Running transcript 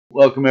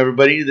Welcome,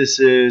 everybody.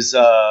 This is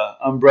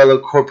Umbrella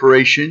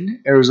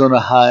Corporation, Arizona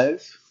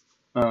Hive.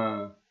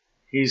 Uh,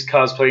 he's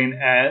cosplaying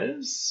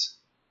as.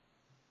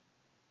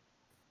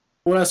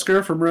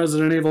 Wesker from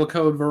Resident Evil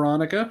Code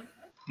Veronica.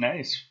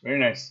 Nice, very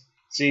nice.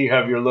 See, you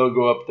have your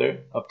logo up there,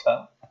 up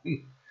top.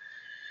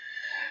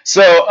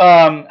 So,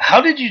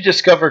 how did you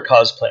discover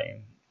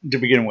cosplaying to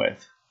begin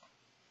with?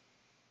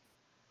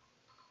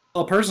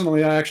 Well,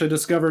 personally, I actually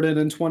discovered it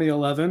in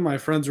 2011. My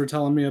friends were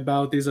telling me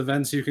about these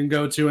events you can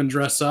go to and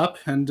dress up,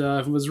 and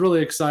it was really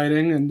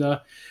exciting. And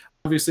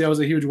obviously, I was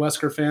a huge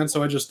Wesker fan,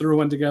 so I just threw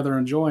one together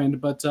and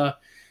joined. But it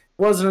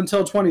wasn't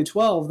until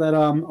 2012 that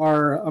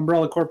our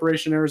Umbrella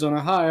Corporation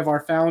Arizona Hive, our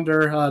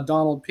founder,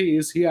 Donald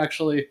Pease, he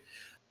actually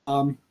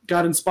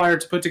got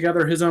inspired to put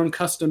together his own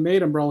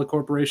custom-made Umbrella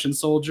Corporation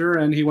soldier,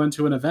 and he went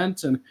to an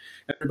event, and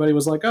everybody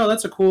was like, "Oh,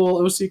 that's a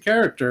cool OC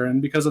character."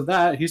 And because of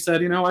that, he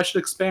said, I should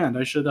expand.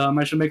 I should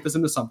make this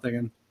into something."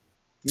 And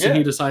so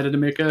he decided to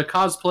make a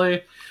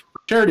cosplay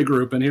charity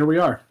group, and here we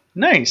are.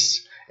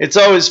 Nice. It's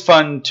always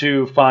fun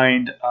to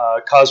find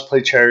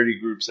cosplay charity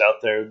groups out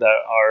there that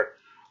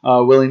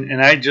are willing.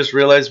 And I just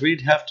realized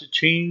we'd have to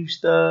change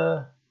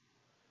the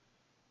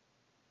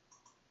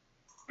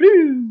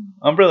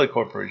Umbrella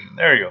Corporation.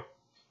 There you go.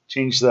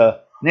 Change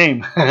the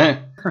name.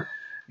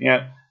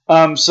 Yeah.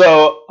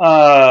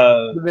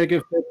 To make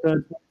it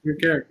fit your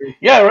character.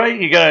 Yeah, right.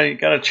 You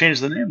gotta change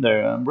the name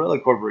there.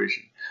 Umbrella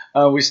Corporation.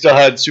 We still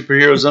had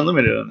Superheroes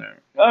Unlimited on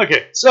there.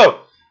 Okay.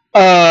 So,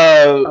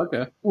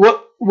 Okay.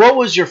 what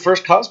was your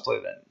first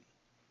cosplay then?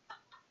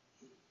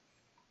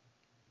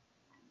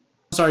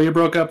 Sorry, you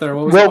broke up there.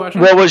 What was the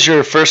question? What was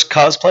your first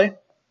cosplay?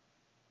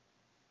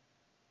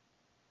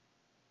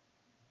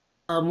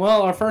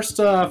 Well, our first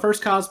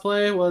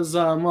cosplay was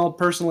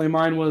personally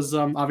mine was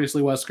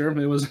obviously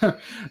Wesker. It was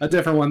a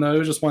different one though. It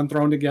was just one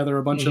thrown together,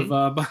 a bunch of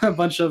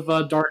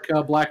dark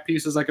black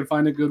pieces I could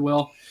find at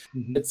Goodwill.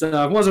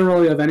 It wasn't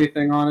really of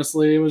anything,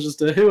 honestly. It was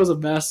just it was a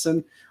mess,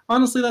 and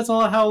honestly, that's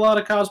how a lot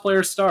of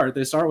cosplayers start.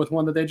 They start with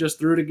one that they just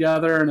threw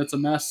together, and it's a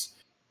mess.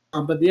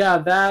 But yeah,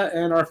 that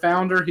and our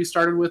founder, he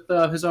started with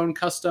his own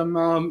custom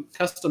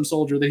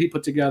soldier that he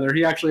put together.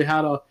 He actually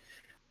had a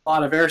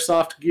lot of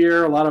airsoft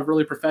gear, a lot of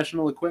really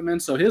professional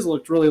equipment, so his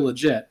looked really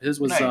legit. His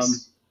was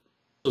Nice.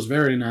 was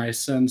very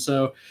nice, and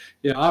so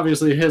yeah,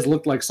 obviously his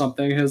looked like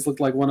something. His looked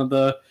like one of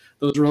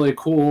those really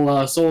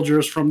cool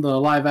soldiers from the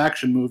live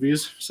action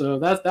movies. So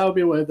that would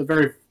be what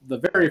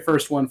the very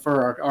first one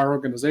for our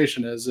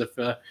organization is. If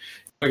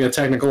I get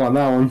technical on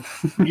that one.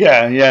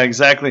 Yeah,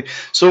 exactly.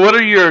 So, what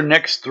are your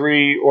next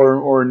three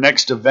or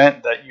next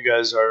event that you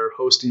guys are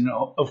hosting?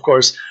 Of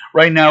course,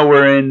 right now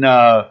we're in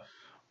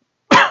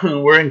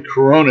we're in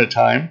Corona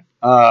time,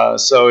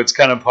 so it's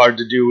kind of hard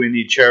to do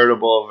any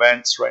charitable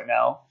events right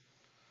now.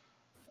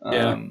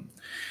 Yeah.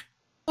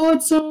 Well,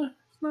 it's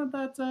not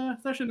that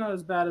it's actually not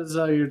as bad as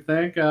you'd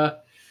think.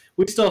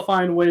 We still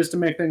find ways to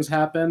make things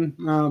happen.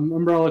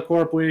 Umbrella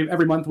Corp.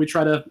 Every month we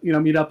try to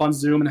meet up on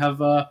Zoom and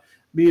have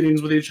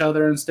meetings with each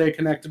other and stay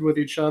connected with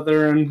each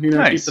other, and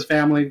Nice.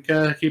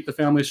 keep the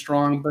family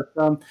strong.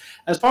 But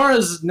as far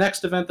as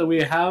next event that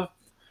we have,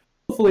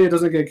 hopefully it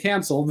doesn't get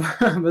canceled.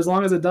 As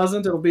long as it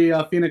doesn't, it'll be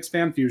Phoenix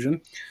Fan Fusion.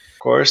 Of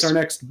course. It's our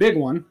next big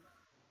one.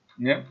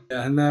 Yeah.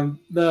 Yeah, and then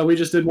we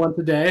just did one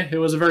today. It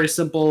was a very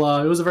simple.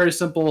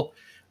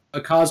 A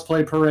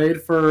cosplay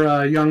parade for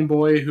a young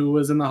boy who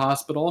was in the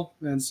hospital,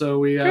 and so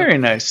we. Very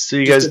nice. So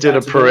you guys did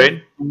a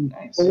parade.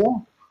 Nice. Yeah.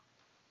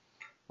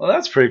 Well,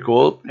 that's pretty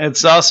cool.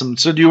 It's awesome.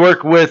 So, do you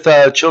work with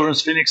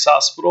Children's Phoenix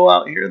Hospital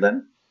out here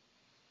then?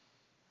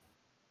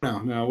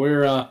 No,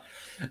 we're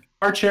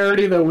our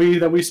charity that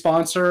we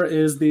sponsor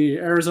is the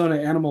Arizona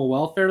Animal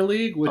Welfare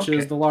League, which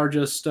is the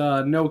largest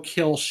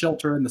no-kill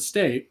shelter in the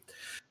state.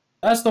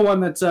 That's the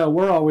one that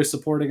we're always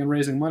supporting and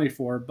raising money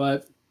for.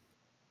 But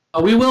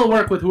we will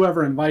work with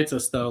whoever invites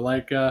us, though.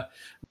 Like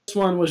this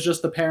one was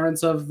just the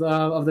parents of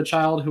the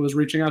child who was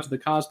reaching out to the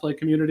cosplay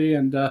community,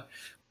 and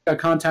got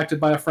contacted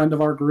by a friend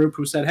of our group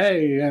who said,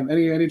 "Hey,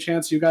 any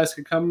chance you guys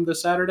could come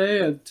this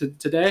Saturday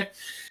today?"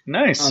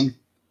 Nice.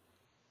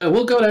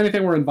 We'll go to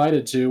anything we're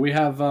invited to. We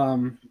have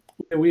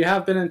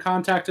been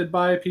contacted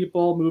by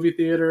people, movie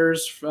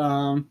theaters,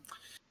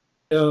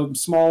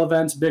 small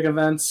events, big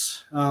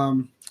events.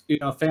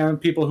 Fan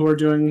people who are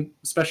doing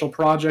special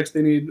projects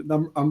they need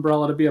the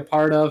umbrella to be a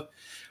part of.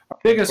 Our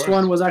biggest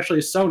one was actually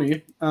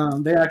Sony.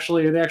 They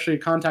actually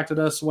contacted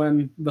us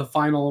when the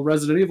final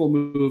Resident Evil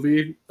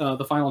movie,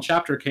 the final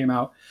chapter came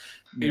out.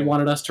 They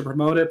wanted us to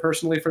promote it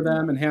personally for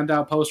them and hand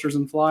out posters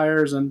and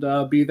flyers and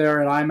be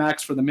there at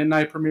IMAX for the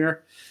midnight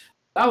premiere.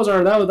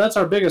 That's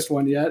our biggest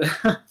one yet.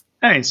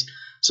 Nice.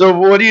 So,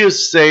 what do you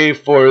say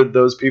for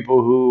those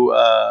people who?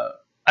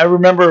 I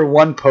remember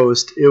one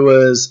post.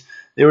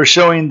 They were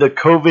showing the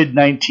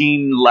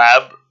COVID-19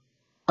 lab,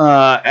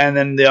 and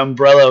then the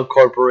Umbrella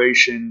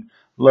Corporation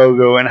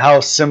logo, and how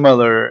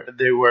similar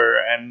they were.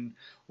 And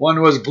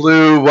one was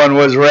blue, one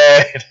was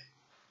red.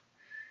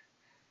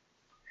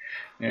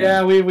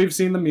 Yeah, we've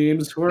seen the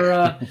memes.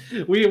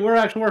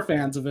 We're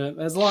fans of it.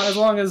 As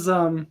long as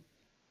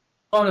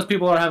long as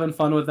people are having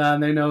fun with that,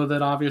 and they know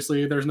that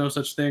obviously there's no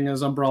such thing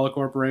as Umbrella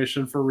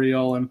Corporation for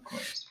real, and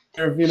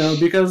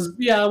because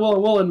yeah,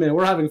 we'll admit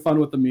we're having fun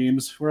with the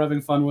memes, we're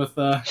having fun with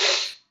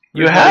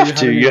You everybody have to.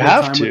 having a You good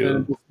have time with it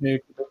and to. just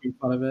making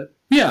fun of it.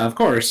 Yeah, of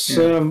course.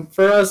 Yeah.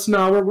 For us,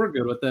 no, we're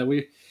good with it.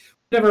 We've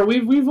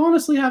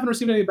honestly haven't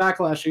received any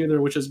backlash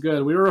either, which is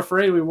good. We were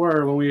afraid we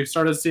were when we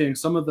started seeing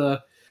some of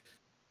the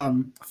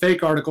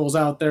fake articles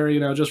out there,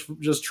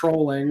 just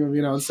trolling,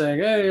 and saying,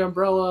 "Hey,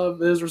 Umbrella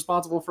is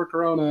responsible for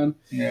Corona," and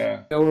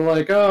Yeah. we're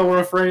like, "Oh, we're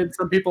afraid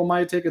some people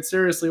might take it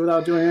seriously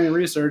without doing any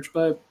research."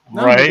 But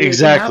no, Right. it didn't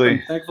Exactly.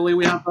 happen. Thankfully,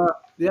 we have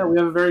we have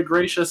a very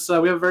gracious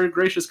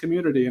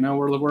community.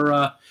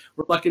 We're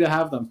lucky to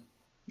have them.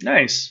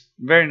 Nice.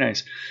 Very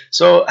nice.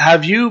 So,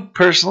 have you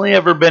personally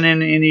ever been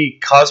in any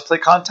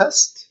cosplay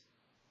contest?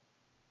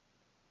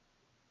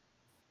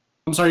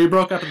 I'm sorry, you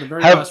broke up at the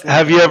very last word.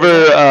 Have you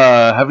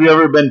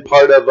ever been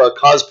part of a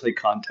cosplay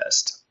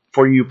contest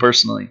for you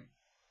personally?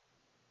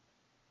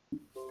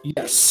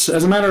 Yes,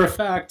 as a matter of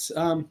fact,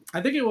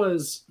 I think it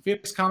was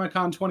Phoenix Comic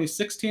Con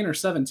 2016 or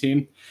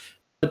 17.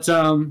 But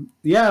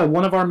yeah,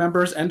 one of our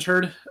members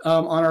entered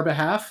on our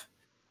behalf,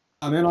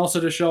 and also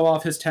to show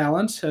off his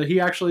talent. He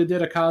actually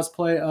did a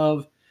cosplay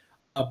of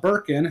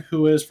Birkin,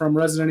 who is from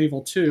Resident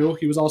Evil 2.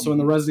 He was also in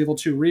the Resident Evil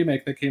 2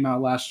 remake that came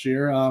out last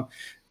year.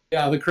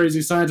 Yeah, the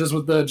crazy scientist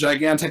with the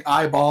gigantic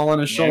eyeball on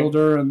his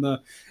shoulder and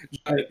the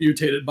giant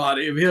mutated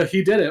body. Yeah,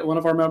 he did it. One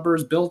of our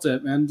members built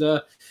it, and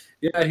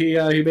yeah, he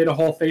made a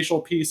whole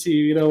facial piece.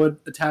 He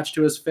attached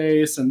to his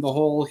face, and the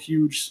whole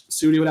huge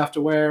suit he would have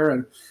to wear,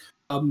 and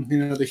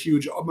the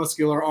huge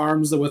muscular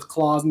arms with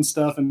claws and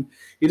stuff. And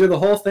he did the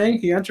whole thing.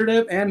 He entered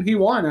it, and he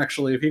won.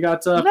 Actually, he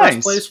got Nice.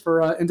 first place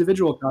for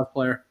individual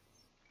cosplayer.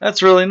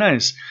 That's really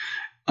nice.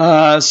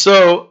 Do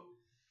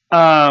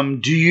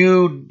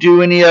you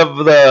do any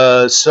of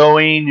the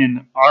sewing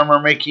and armor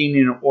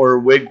making or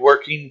wig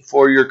working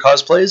for your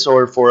cosplays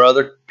or for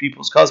other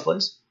people's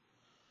cosplays?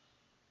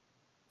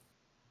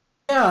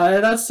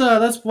 Yeah, that's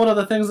one of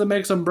the things that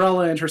makes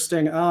Umbrella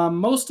interesting.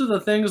 Most of the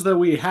things that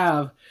we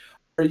have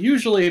are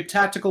usually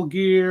tactical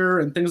gear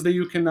and things that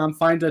you can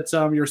find at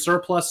your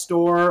surplus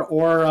store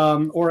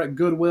or at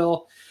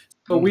Goodwill.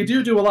 But we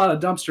do a lot of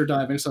dumpster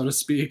diving, so to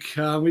speak.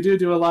 We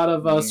do a lot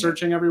of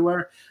searching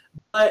everywhere.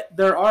 But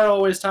there are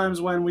always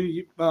times when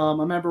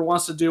a member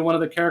wants to do one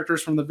of the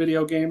characters from the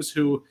video games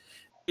who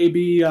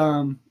maybe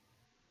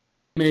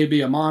may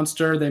be a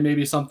monster, they may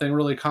be something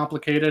really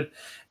complicated.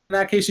 In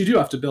that case, you do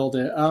have to build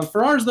it.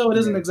 For ours, though, it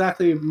isn't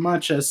exactly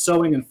much as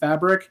sewing and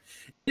fabric.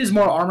 It is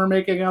more armor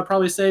making, I'd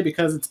probably say,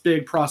 because it's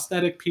big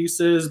prosthetic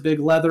pieces, big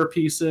leather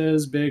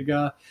pieces, big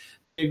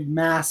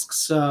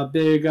masks,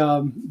 big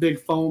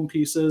foam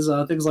pieces,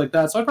 things like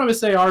that. So I'd probably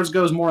say ours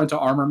goes more into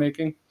armor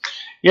making.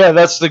 Yeah,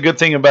 that's the good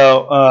thing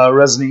about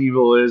Resident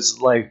Evil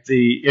is like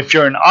if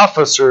you're an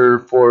officer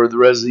for the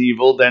Resident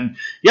Evil, then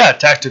yeah,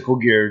 tactical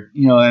gear,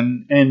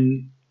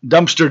 and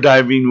dumpster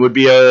diving would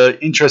be a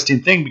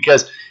interesting thing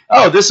because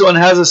this one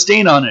has a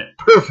stain on it,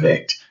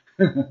 perfect.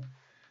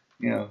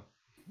 Yeah,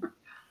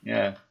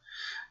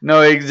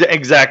 no,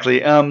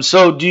 exactly.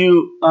 So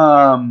do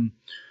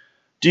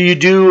you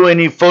do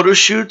any photo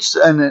shoots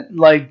and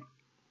like?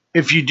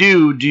 If you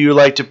do you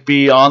like to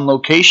be on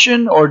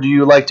location or do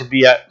you like to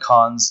be at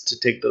cons to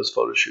take those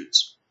photo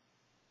shoots?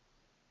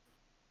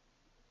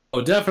 Oh,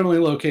 definitely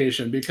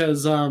location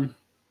because when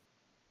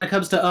it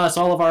comes to us,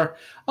 all of our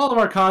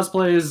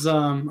cosplays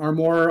are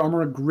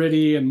more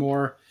gritty and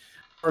more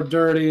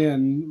dirty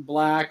and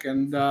black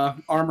and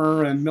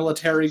armor and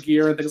military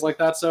gear and things like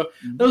that. So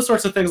those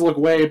sorts of things look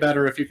way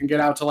better if you can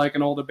get out to like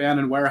an old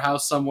abandoned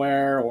warehouse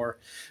somewhere or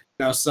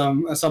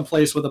some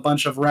place with a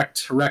bunch of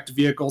wrecked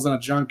vehicles in a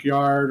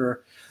junkyard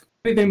or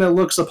anything that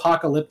looks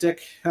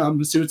apocalyptic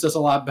suits us a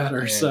lot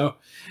better. Yeah. So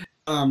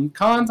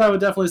cons, I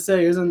would definitely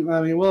say isn't.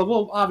 I mean,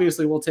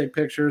 we'll take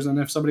pictures, and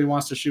if somebody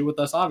wants to shoot with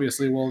us,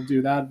 obviously we'll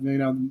do that.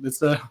 It's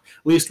the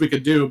least we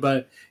could do.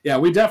 But yeah,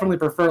 we definitely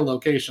prefer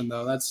location,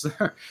 though. That's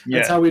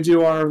how we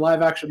do our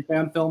live action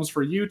fan films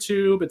for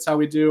YouTube. It's how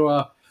we do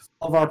all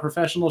of our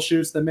professional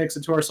shoots that makes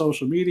it to our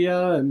social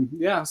media, and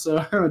yeah, so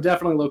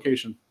definitely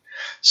location.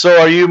 So,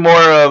 are you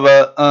more of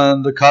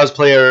the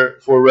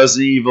cosplayer for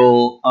Resident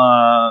Evil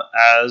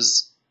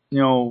as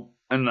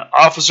an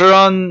officer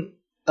on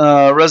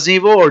Resident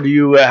Evil, or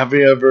have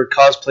you ever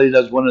cosplayed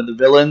as one of the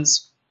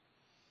villains?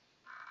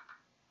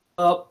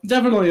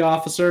 Definitely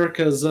officer,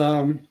 because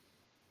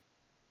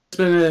it's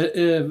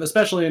been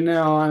especially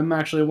now. I'm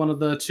actually one of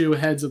the two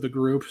heads of the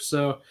group,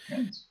 so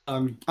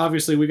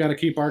obviously we got to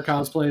keep our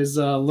cosplays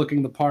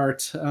looking the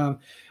part.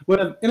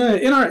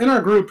 In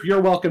our group, you're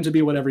welcome to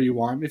be whatever you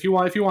want. If you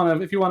want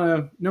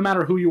to, no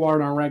matter who you are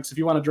in our ranks, if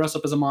you want to dress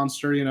up as a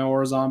monster,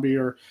 or a zombie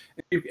or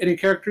any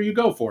character, you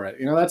go for it.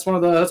 That's one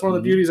of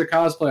the beauties of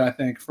cosplay. I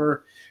think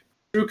for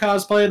true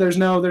cosplay, there's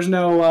no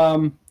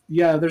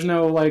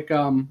like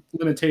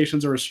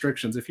limitations or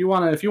restrictions. If you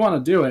want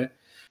to do it,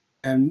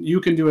 and you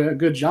can do a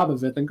good job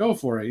of it, then go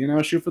for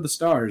it. Shoot for the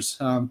stars.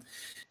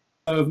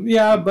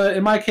 Yeah, but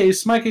in my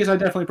case, I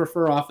definitely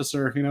prefer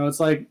officer. You know, it's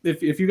like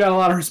if you got a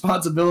lot of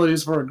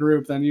responsibilities for a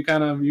group, then you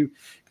kind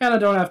of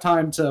don't have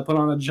time to put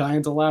on a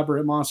giant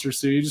elaborate monster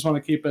suit. You just want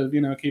to keep it,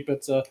 keep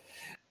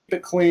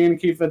it clean,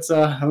 keep it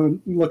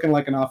looking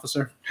like an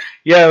officer.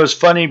 Yeah, it was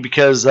funny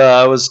because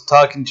I was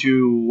talking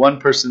to one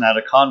person at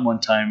a con one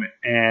time,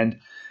 and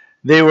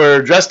they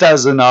were dressed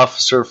as an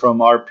officer from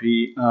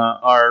RP,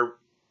 our,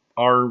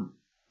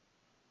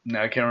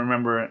 no, I can't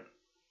remember it.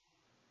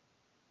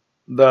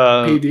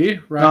 The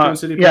PD, Raccoon no,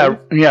 City yeah,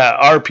 PD.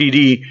 yeah,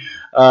 RPD.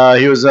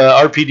 He was a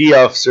RPD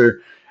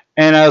officer,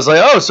 and I was like,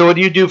 "Oh, so what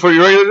do you do for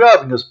your regular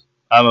job?" He goes,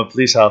 "I'm a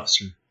police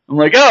officer." I'm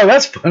like, "Oh,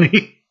 that's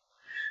funny."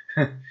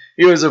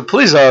 He was a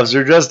police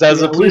officer dressed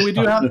as a Yeah, we police do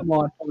have officer. some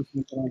law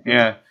enforcement.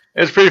 Yeah,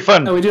 it's pretty Yeah,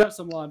 fun. we do have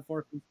some law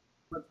enforcement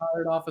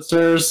retired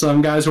officers,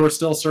 some guys who are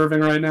still serving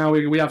right now.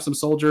 We have some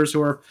soldiers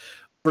who are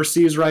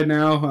overseas right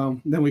now.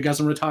 Then we got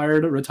some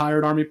retired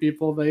army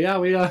people. But yeah,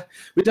 we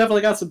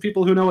definitely got some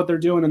people who know what they're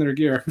doing in their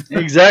gear.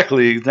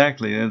 Exactly,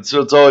 exactly. And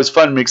so it's always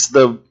fun. It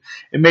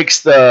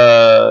makes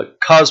the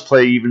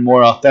cosplay even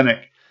more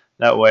authentic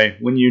that way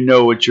when you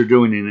know what you're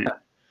doing in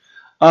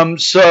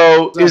it.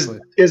 So is Exactly.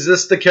 is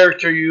this the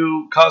character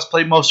you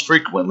cosplay most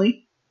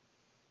frequently?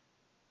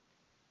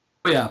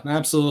 Oh, yeah,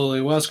 absolutely.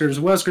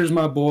 Wesker's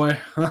my boy.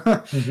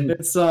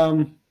 It's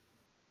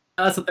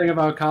That's the thing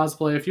about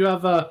cosplay. If you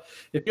have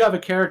a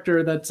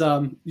character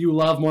that you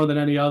love more than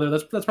any other,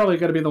 that's probably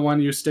going to be the one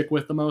you stick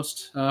with the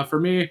most. For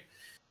me,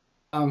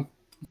 um,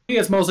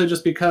 it's mostly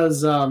just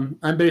because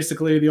I'm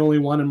basically the only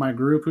one in my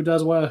group who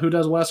does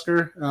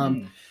Wesker,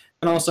 Hmm.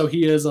 and also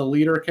he is a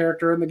leader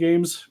character in the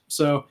games,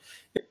 so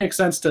it makes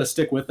sense to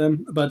stick with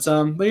him. But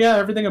yeah,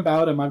 everything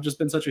about him I've just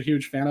been such a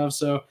huge fan of.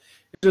 So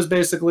it just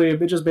basically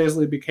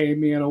became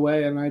me in a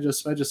way, and I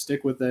just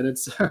stick with it.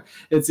 It's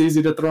it's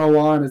easy to throw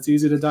on. It's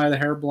easy to dye the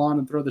hair blonde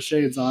and throw the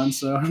shades on.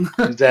 So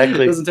it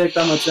Exactly. doesn't take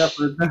that much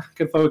effort.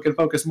 Can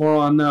focus more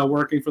on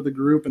working for the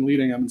group and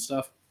leading them and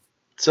stuff.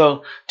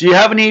 So, do you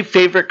have any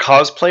favorite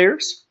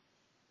cosplayers?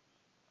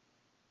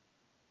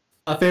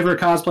 Favorite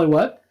cosplay?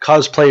 What?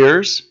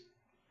 Cosplayers,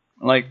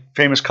 like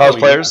famous Oh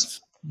cosplayers?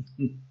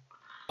 yes.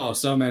 Oh,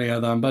 so many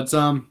of them. But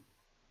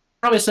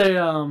probably say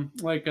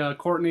like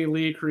Courtney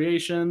Lee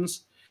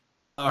Creations.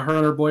 Her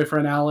and her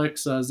boyfriend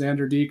Alex,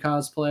 Xander D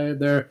cosplay.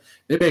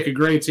 They make a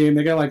great team.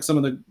 They get like some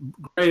of the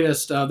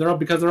greatest.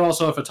 They're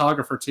also a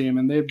photographer team,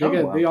 and Oh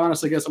they wow.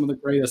 honestly get some of the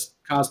greatest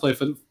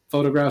cosplay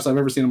photographs I've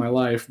ever seen in my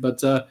life.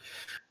 But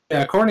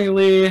yeah, Courtney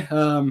Lee,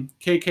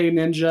 KK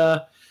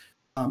Ninja,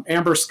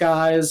 Amber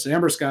Skies.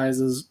 Amber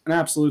Skies is an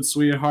absolute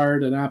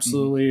sweetheart and Mhm.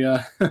 absolutely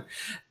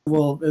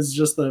well is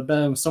just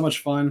so much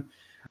fun.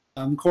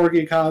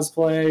 Corgi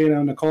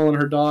cosplay, Nicole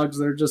and her dogs.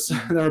 They're just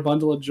Mhm. they're a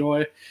bundle of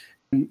joy.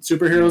 And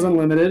Superheroes Yeah.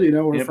 Unlimited,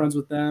 we're Yep. friends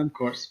with them. Of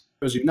course.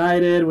 Heroes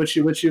United, which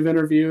you've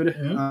interviewed,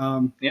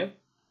 Hmm. Yep.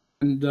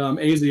 and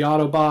AZ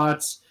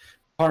Autobots,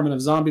 Department of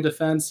Zombie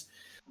Defense.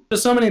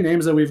 There's so many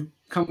names that we've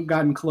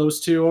gotten close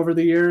to over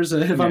the years.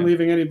 If I'm Yeah.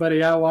 leaving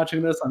anybody out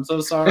watching this, I'm so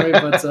sorry.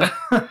 But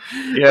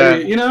Yeah.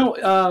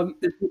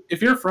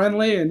 if you're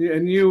friendly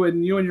and you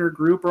and your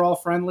group are all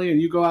friendly,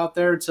 and you go out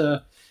there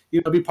to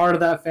be part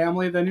of that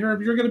family, then you're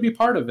going to be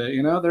part of it.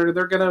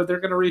 They're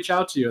gonna reach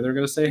out to you. They're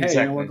going to say, hey, we're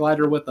Exactly. glad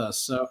you're with us.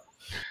 So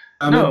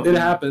it No.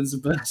 happens,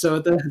 but so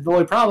the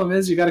only problem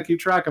is you got to keep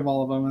track of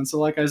all of them. And so,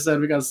 like I said,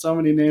 we got so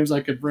many names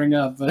I could bring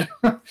up, but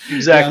yeah, those are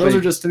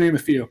Exactly. just to name a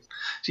few.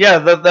 Yeah,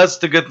 that's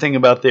the good thing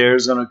about the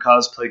Arizona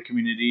cosplay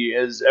community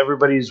is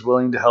everybody's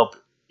willing to help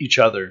each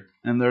other,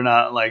 and they're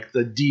not like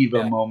the diva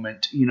Yeah,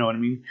 moment. You know what I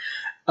mean?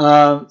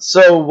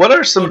 So, what are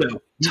no some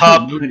doubt.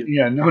 top? No doubt.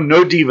 Yeah,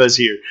 no divas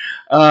here.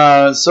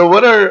 So,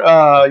 what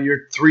are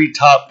your three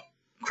top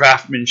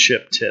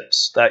craftsmanship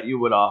tips that you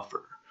would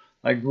offer?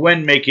 Like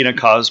when making a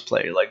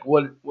cosplay, like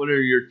what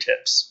are your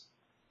tips?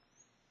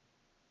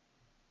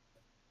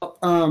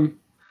 Um,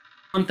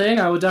 one thing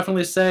I would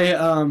definitely say,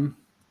 one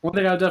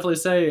thing I would definitely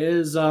say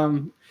is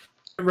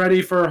get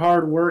ready for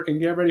hard work and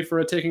get ready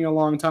for it taking a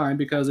long time,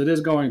 because it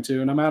is going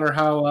to. No matter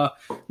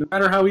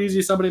how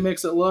easy somebody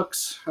makes it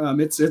looks,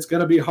 it's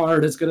going to be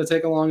hard. It's going to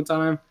take a long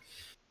time.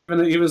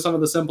 Even some of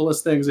the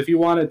simplest things. If you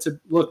want it to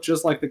look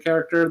just like the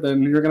character,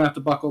 then you're going to have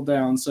to buckle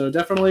down. So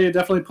definitely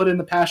put in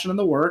the passion and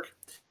the work.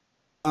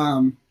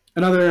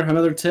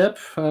 Another tip,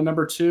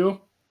 number two,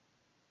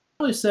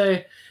 probably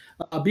say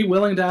be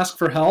willing to ask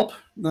for help,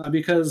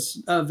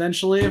 because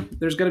eventually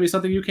there's going to be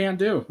something you can't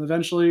do.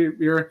 Eventually,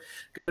 you're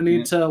going to Yeah,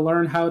 need to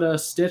learn how to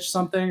stitch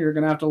something. You're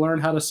going to have to learn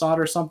how to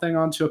solder something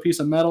onto a piece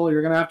of metal.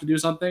 You're going to have to do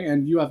something,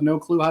 and you have no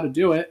clue how to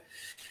do it.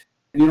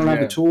 And you don't have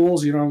the yeah,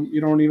 tools. You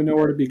don't even know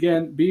where to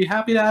begin. Be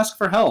happy to ask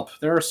for help.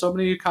 There are so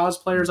many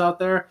cosplayers out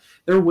there.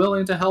 They're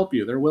willing to help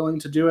you. They're willing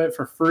to do it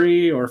for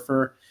free or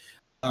for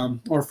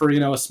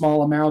a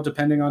small amount,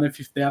 depending on if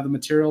they have the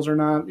materials or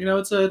not.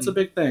 It's a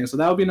big thing. So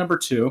that would be number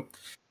two.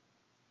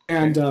 okay,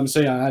 And so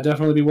yeah, I'd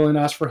definitely be willing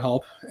to ask for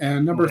help.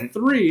 And number right,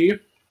 three, I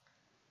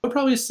would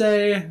probably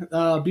say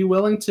be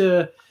willing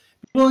to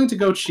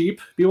go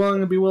cheap. Be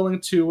willing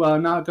to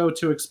not go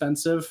too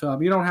expensive.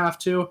 You don't have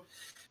to.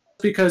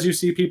 because you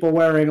see people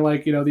wearing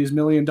like, you know, these $1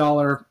 million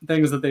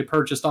things that they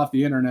purchased off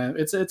the internet.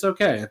 It's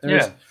okay.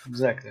 Yeah,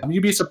 exactly.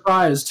 You'd be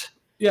surprised.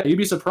 Yeah, you'd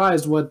be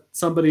surprised what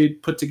somebody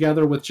put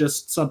together with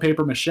just some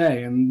paper mache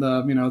and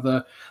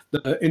the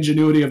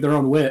ingenuity of their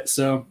own wit.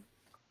 So,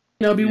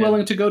 you know, be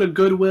willing to go to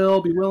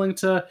Goodwill, be willing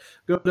to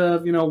go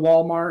to, you know,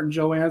 Walmart and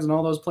Joann's and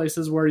all those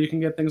places where you can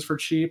get things for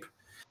cheap.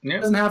 Yeah.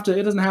 It doesn't have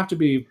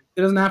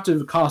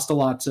to cost a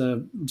lot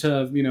to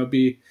you know,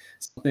 be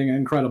something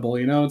incredible.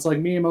 You know, it's like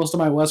me, most of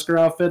my Wesker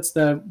outfits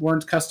that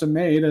weren't custom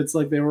made, it's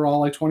like they were all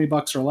like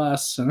 $20 or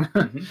less.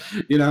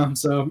 You know,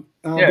 so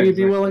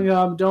be willing.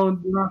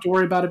 Don't have to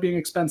worry about it being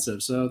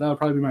expensive. So that would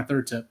probably be my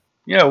third tip.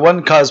 Yeah,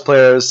 one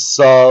cosplayer I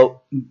saw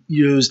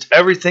used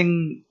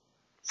everything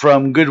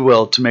from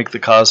Goodwill to make the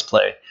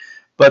cosplay,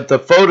 but the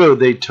photo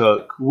they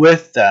took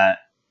with that,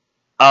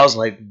 I was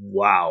like,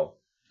 wow,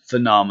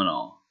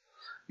 phenomenal.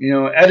 You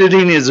know,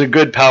 editing is a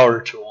good power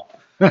tool.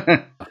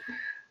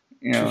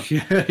 You know.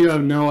 Yeah, you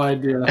have no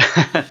idea.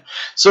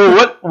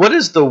 So what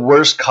is the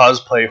worst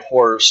cosplay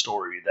horror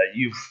story that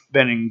you've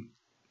been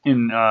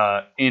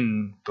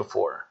in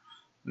before?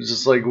 It's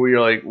just like where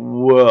you're like,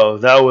 whoa,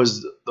 that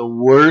was the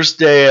worst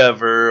day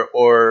ever,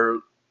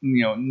 or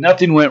you know,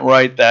 nothing went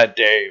right that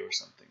day or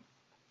something.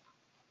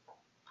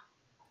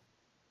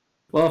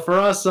 Well, for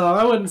us,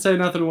 I wouldn't say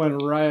nothing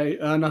went right.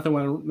 Nothing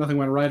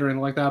went right or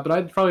anything like that. But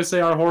I'd probably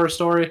say our horror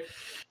story.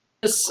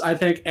 This, I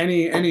think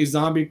any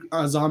zombie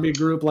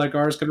group like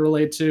ours could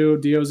relate to,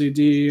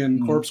 DOZD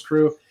and Corpse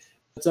Crew.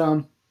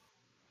 But,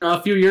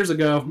 a few years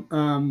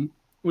ago,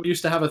 we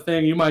used to have a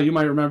thing. You might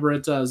remember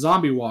it,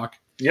 Zombie Walk.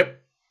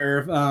 Yep.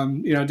 Where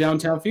you know,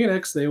 downtown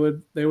Phoenix, they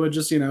would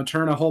just, you know,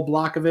 turn a whole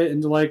block of it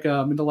into like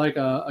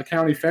a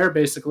county fair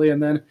basically,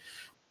 and then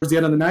towards the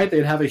end of the night,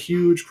 they'd have a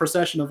huge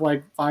procession of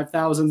like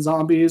 5,000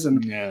 zombies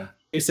and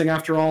chasing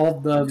after all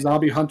the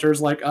zombie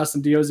hunters like us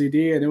and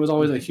DOZD, and it was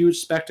always a huge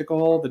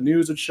spectacle. The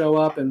news would show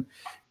up, and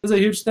it was a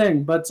huge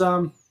thing. But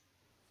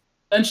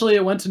eventually,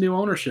 it went to new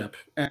ownership,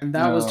 and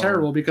that was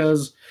terrible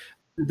because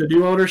the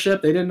new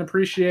ownership, they didn't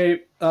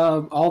appreciate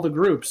all the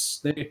groups.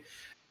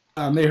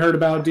 They heard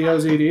about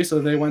DOZD,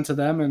 so they went to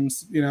them, and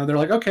you know, they're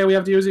like, okay, we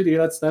have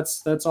DOZD.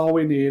 That's all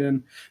we need,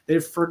 and they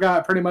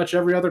forgot pretty much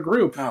every other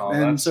group.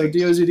 And so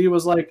DOZD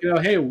was like, you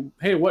know,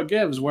 hey, what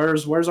gives?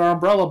 Where's our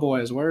Umbrella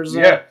Boys? Where's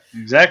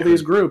exactly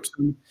these groups?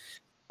 And,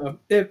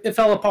 it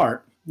fell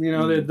apart. You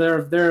know,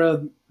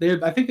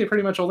 I think they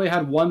pretty much only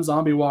had one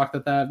zombie walk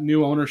that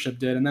new ownership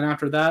did, and then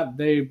after that,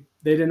 they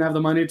didn't have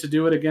the money to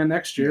do it again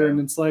next year, and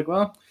it's like,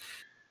 well,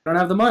 don't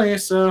have the money,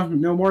 so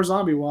no more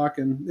zombie walk,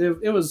 and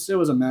it was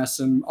a mess,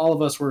 and all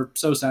of us were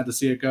so sad to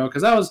see it go,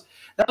 because that was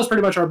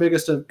pretty much our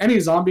biggest of any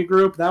zombie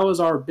group. That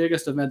was our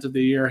biggest event of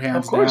the year,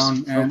 hands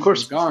down, and of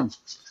course, gone.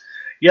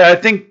 Yeah, I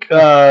think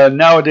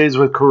nowadays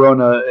with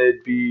Corona,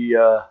 it'd be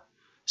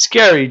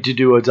scary to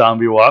do a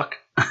zombie walk.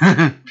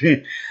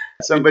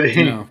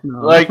 Somebody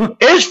like,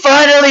 it's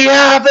finally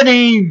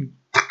happening.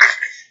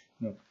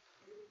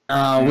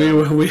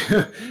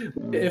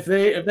 If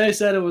they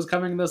said it was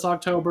coming this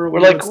October, we're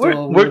like,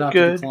 we're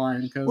good.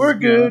 We're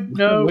good.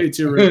 No, way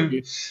too risky.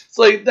 It's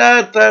like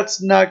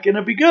that's not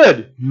gonna be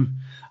good.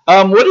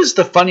 What is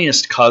the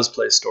funniest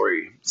cosplay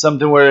story?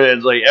 Something where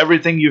it's like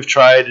everything you've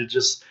tried, it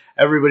just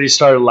everybody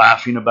started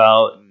laughing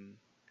about and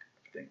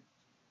everything.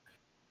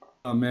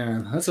 Oh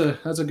man, that's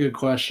a good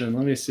question.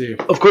 Let me see.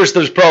 Of course,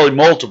 there's probably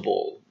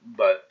multiple,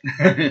 but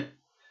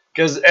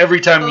because every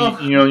time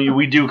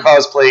we do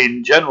cosplay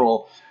in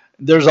general,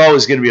 there's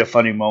always going to be a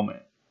funny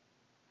moment.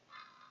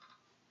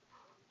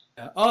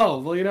 Oh,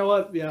 well, you know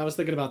what? Yeah, I was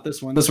thinking about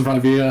this one. This will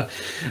probably be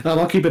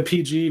I'll keep it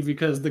PG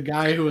because the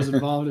guy who was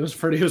involved, it was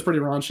pretty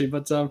raunchy.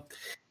 But I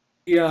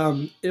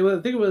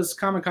think it was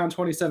Comic-Con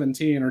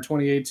 2017 or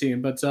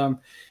 2018. But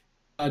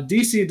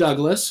DC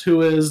Douglas,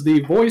 who is the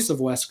voice of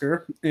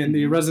Wesker in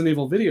the Resident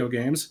Evil video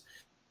games,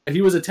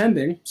 he was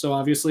attending. So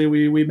obviously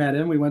we met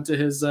him. We went to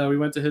his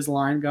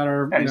line, got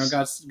our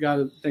got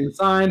a thing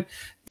signed.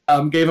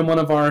 Gave him one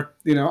of our,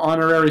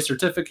 honorary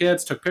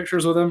certificates, took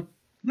pictures with him.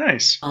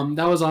 Nice.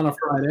 That was on a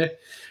Friday.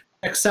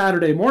 Next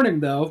Saturday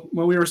morning, though,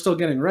 when we were still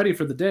getting ready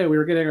for the day, we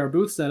were getting our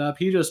booth set up.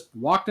 He just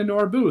walked into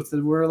our booth,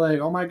 and we're like,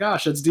 "Oh my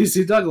gosh, it's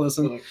DC Douglas!"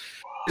 And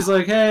he's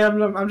like, "Hey,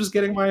 I'm just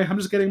getting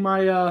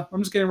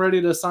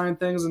ready to sign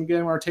things and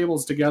getting our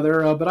tables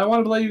together. But I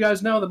wanted to let you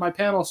guys know that my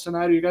panel's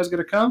tonight. Are you guys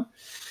gonna come?"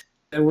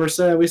 And we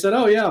said,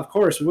 "Oh yeah, of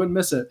course, we wouldn't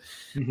miss it."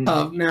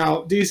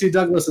 Now, DC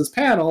Douglas's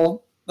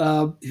panel.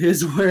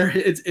 Is where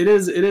it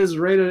is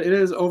rated. It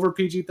is over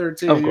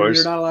PG-13. Of course,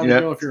 you're not allowed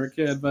to go if you're a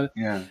kid. But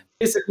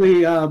basically,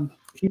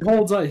 he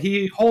holds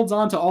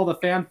on to all the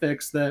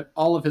fanfics that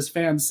all of his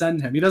fans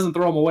send him. He doesn't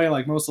throw them away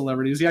like most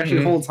celebrities. He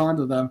actually holds on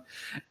to them,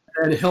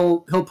 and he'll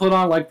put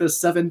on like this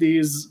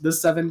 70s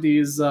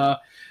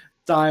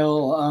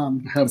style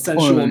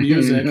sensual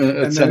music,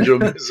 and then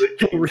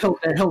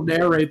he'll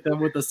narrate them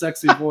with a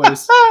sexy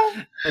voice.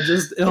 And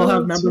he'll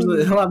have members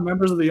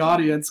of the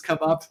audience come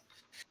up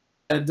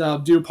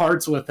and do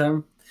parts with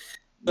him.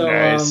 So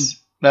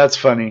nice. That's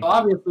funny.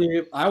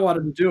 Obviously, I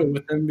wanted to do it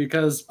with him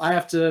because I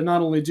have to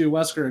not only do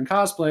Wesker and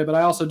cosplay, but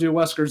I also do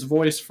Wesker's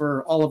voice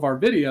for all of our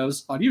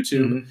videos on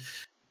YouTube. Hmm.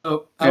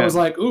 So I Yeah. was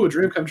like, "Ooh,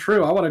 dream come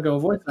true! I want to go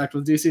voice act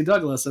with DC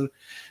Douglas." And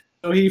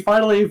so he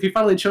finally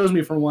chose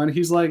me for one.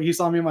 He's like, he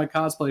saw me in my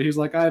cosplay. He's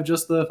like, I have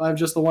just the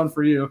one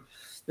for you.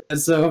 And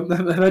so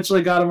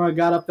eventually got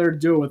up there to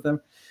do it with him.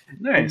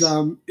 And Nice.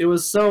 it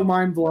was so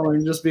mind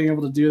blowing just being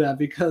able to do that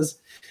because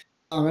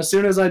as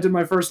soon as I did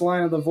my first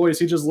line of the voice,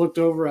 he just looked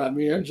over at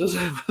me and just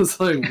was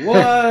like,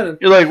 "What?"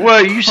 You're like,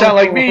 what? You sound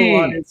like The whole me.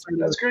 audience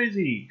started, That's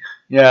crazy.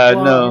 Yeah, the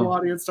whole no.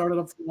 audience started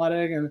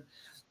applauding,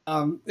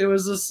 and it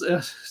was just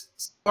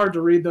it's hard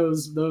to read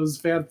those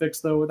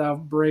fanfics though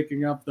without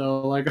breaking up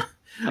though. Like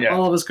Yeah,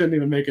 all of us couldn't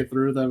even make it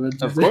through them. of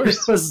It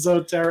course. was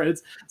so terrible.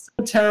 It's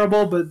so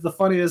terrible, but the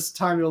funniest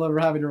time you'll ever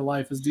have in your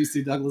life is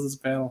DC Douglas's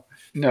panel.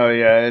 No,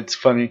 yeah, it's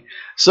funny.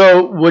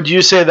 So, would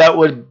you say that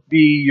would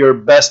be your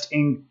best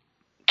in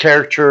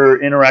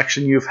character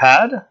interaction you've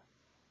had,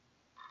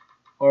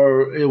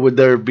 or would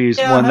there be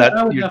Yeah, one I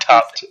that would you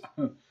definitely.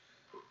 topped?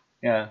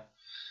 Yeah.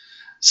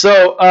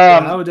 So, Yeah,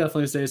 I would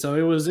definitely say so.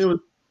 It was.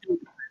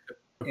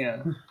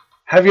 yeah.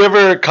 Have you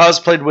ever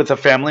cosplayed with a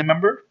family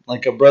member,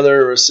 like a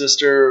brother or a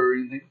sister or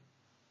anything?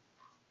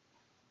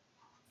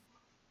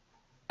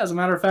 As a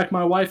matter of fact,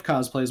 my wife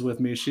cosplays with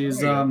me. There you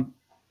go.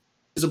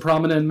 She's a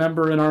prominent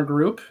member in our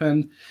group,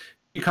 and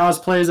she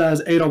cosplays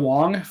as Ada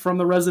Wong from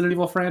the Resident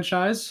Evil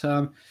franchise.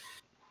 So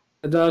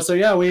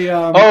yeah, we.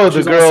 Oh,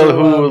 the girl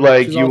who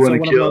like She's you also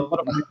want to one of our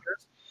kill.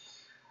 mentors.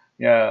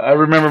 Yeah, I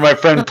remember my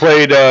friend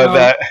played Um,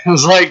 that. It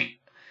was like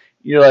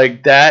you're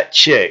like that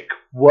chick.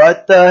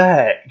 What the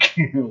heck?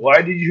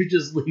 Why did you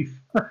just leave?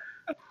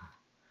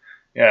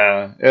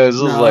 Yeah, it was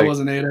just no, it like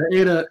wasn't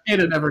Ada.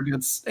 Ada never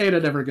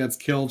gets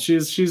killed.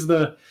 She's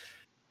the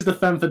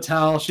femme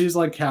fatale. She's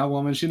like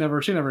Catwoman. She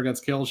never gets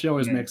killed. She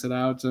always yeah. makes it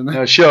out, and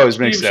No, she always she,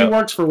 makes it she out.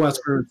 works for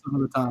Wesker some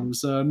of the time.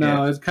 So Yeah,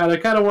 no, it kind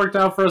of worked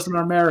out for us in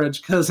our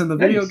marriage because in the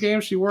video nice.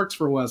 game she works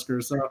for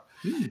Wesker. So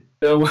Hmm.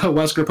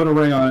 Wesker put a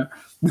ring on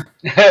it.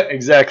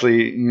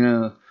 Exactly.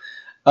 Yeah.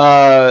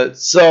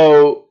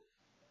 So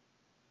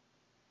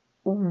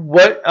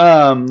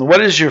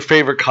what is your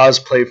favorite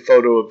cosplay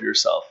photo of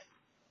yourself?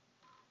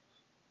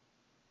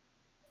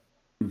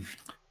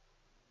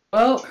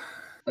 Well,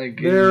 Like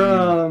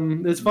they're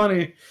it's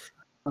funny.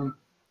 Um,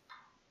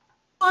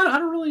 I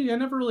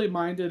never really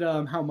minded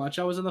how much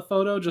I was in the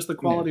photo, just the yeah.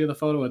 quality of the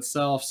photo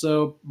itself.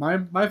 So my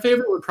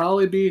favorite would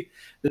probably be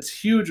this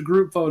huge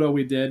group photo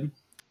we did.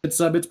 It's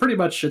pretty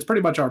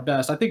much our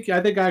best. I think I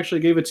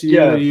actually gave it to you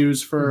to Yeah.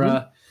 use for Hmm.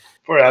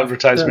 For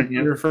advertisement,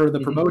 yeah. for the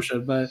Hmm.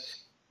 promotion, but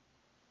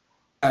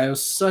yeah, it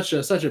was such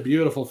a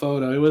beautiful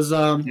photo. It was Yeah,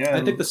 I it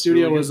think the looks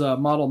studio really was good.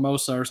 Model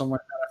Mosa or something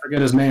like that. I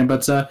forget his name,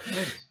 but Nice.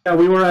 yeah,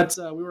 we were at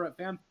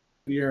Fan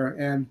year,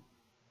 and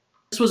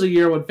this was a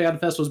year when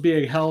FanFest was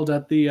being held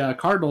at the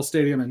Cardinal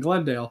Stadium in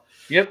Glendale.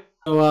 Yep.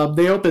 So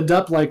they opened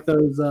up like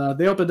those.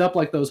 They opened up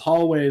like those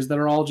hallways that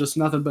are all just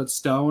nothing but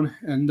stone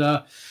and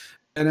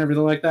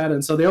everything like that.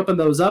 And so they opened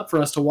those up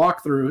for us to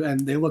walk through, and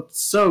they looked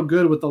so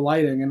good with the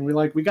lighting. And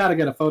we got to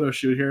get a photo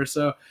shoot here.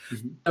 So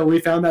Hmm. we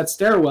found that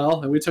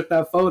stairwell and we took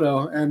that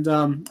photo. And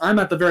I'm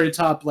at the very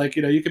top, like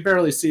you can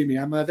barely see me.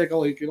 I think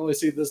you can only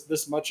see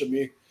this much of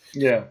me.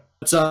 Yeah.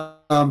 But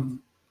don't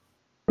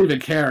even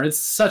care. It's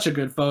such a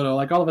good photo.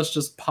 Like all of us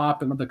just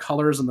pop and the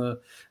colors and the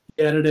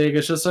editing.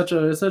 It's just such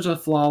a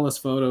flawless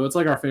photo. It's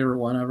like our favorite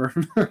one ever.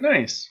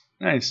 Nice.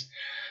 Nice.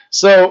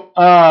 So,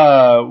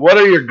 what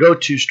are your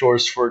go-to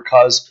stores for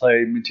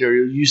cosplay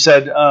material? You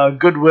said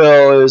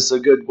Goodwill is a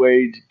good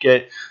way to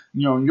get,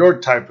 your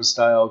type of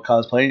style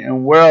cosplay.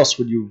 And where else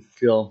would you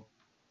feel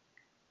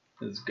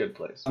is a good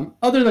place?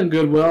 Other than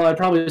Goodwill, I'd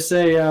probably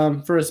say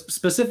for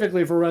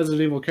specifically for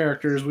Resident Evil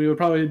characters, we would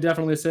probably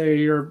definitely say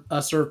you're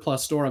a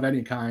surplus store of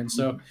any kind.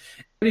 So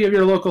any of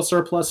your local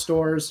surplus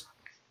stores.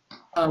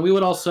 We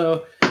would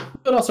also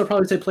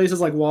probably say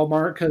places like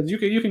Walmart because you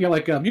can get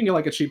like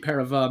a cheap pair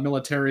of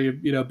military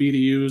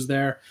BDUs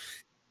there.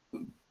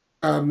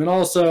 And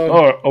also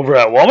Oh, over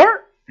at Walmart?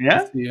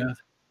 Yeah. yeah.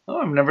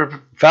 Oh, I've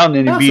never found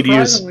any Yeah, BDUs.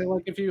 surprisingly,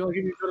 like if you go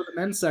to the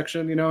men's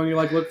section, and you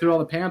like look through all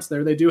the pants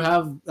there, they do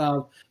have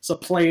some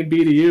plain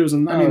BDUs,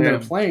 and I Oh mean yeah. they're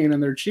plain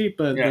and they're cheap,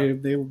 but Yeah.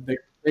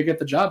 they get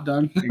the job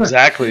done.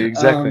 Exactly.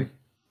 Exactly.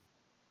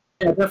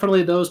 Yeah,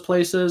 definitely those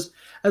places,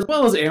 as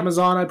well as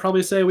Amazon. I'd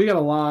probably say we got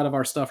a lot of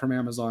our stuff from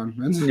Amazon.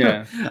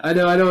 Yeah. I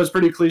know it's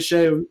pretty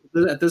cliche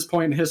at this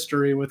point in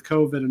history with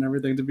COVID and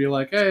everything to be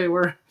like, hey,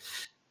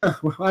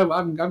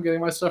 I'm getting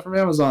my stuff from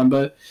Amazon,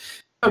 but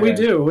yeah, we Yeah.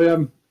 do.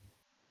 We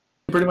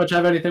pretty much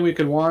have anything we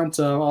could want.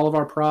 All of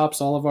our props,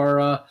 all of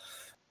our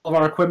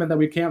equipment that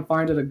we can't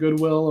find at a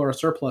Goodwill or a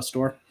surplus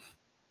store.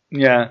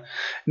 Yeah.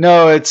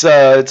 No, it's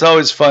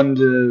always fun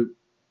to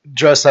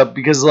dress up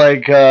because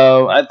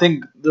I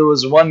think there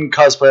was one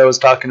cosplay I was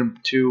talking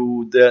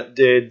to that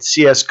did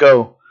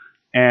CS:GO,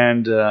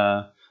 and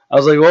I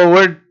was like, "Well,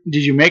 where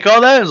did you make all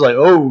that?" I was like,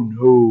 "Oh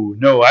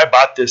no, I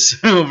bought this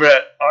over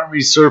at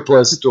Army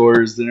surplus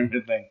stores and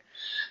everything."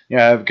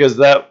 Yeah, because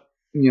that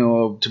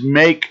to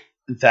make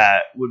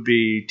that would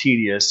be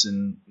tedious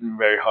and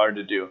very hard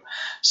to do.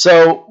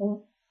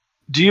 So,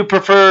 do you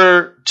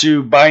prefer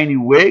to buy any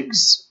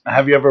wigs?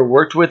 Have you ever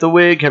worked with a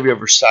wig? Have you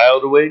ever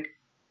styled a wig?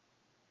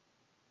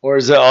 Or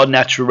is it all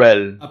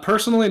natural?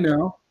 Personally,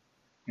 no.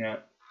 Yeah.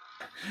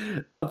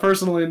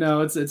 Personally,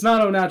 no. It's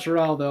not au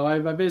naturel though. I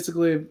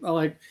basically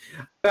I'm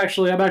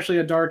actually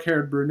a dark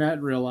haired brunette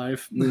in real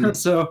life. Mm.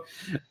 So,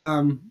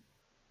 um,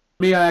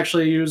 me, I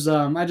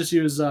just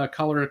use hair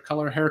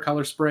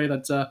color spray.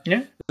 That's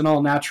Yeah. an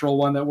all natural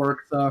one that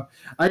works.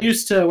 I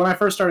used to when I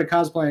first started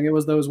cosplaying, it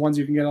was those ones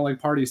you can get at like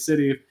Party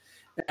City,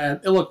 and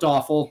it looked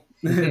awful.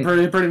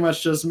 It pretty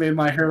much just made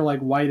my hair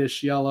like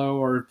whitish yellow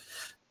or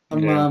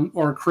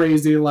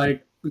crazy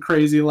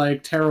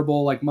like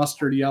terrible like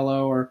mustard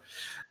yellow or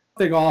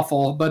something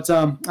awful. But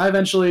I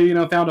eventually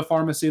found a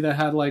pharmacy that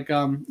had like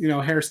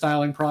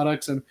hairstyling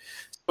products, and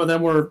but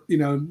then we're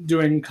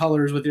doing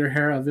colors with your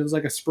hair. It was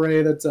like a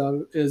spray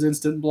that is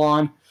instant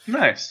blonde.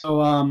 Nice.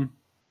 So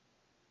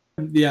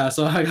yeah,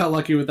 so I got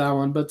lucky with that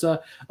one. But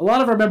a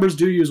lot of our members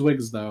do use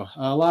wigs though.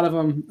 A lot of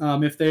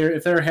them, if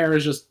their hair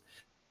is just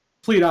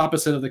complete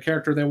opposite of the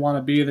character they want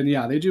to be, then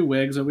yeah, they do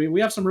wigs. And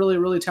we have some really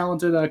really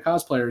talented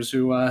cosplayers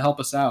who help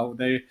us out.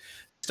 They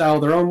style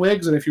their own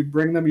wigs, and if you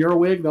bring them your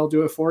wig, they'll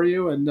do it for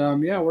you.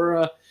 And yeah,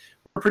 we're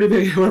pretty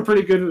big. We're a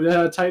pretty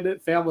good tight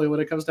knit family when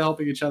it comes to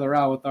helping each other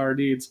out with our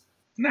needs.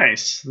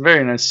 Nice,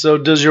 very nice. So,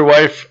 does your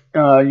wife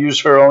use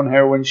her own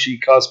hair when she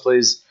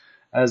cosplays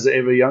as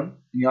Ava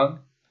Young?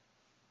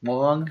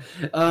 Wong?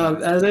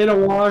 As Ada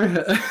Wong,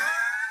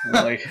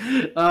 Like,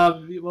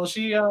 well,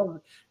 she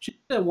did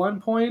at one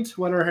point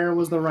when her hair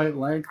was the right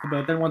length,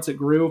 but then once it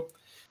grew,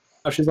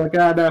 she's like,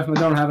 no, I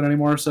don't have it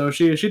anymore. So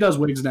she does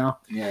wigs now.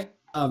 yeah.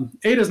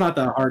 Ada's not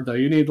that hard though.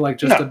 You need like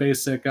just No. a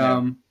basic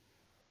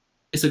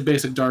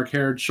dark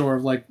haired,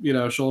 short like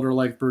shoulder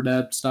length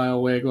brunette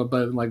style wig,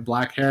 but like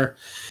black hair.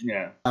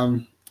 Yeah.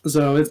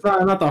 So it's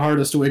not the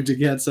hardest wig to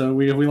get. So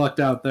we lucked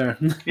out there.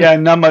 Yeah,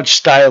 not much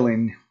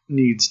styling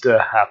needs to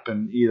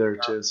happen either,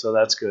 too. So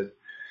that's good.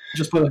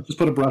 Just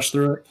put a brush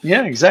through it.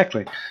 Yeah,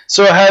 exactly.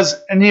 So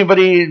has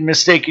anybody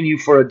mistaken you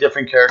for a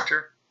different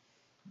character?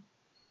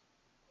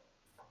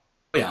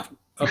 Yeah.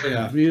 Oh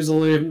yeah.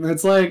 Easily.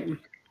 It's like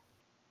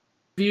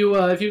if you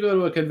go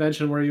to a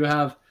convention where you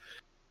have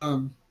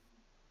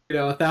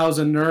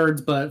 1,000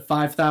 nerds, but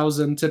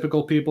 5,000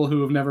 typical people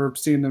who have never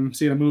seen a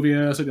movie,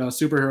 a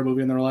superhero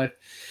movie in their life.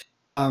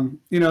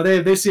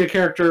 They see a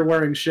character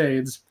wearing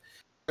shades.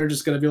 They're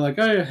just gonna be like,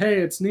 hey,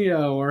 it's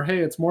Neo, or hey,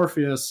 it's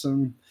Morpheus,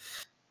 and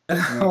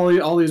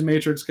all these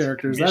Matrix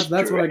characters.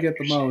 That's what I get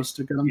the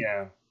most.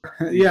 Yeah.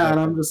 Yeah, and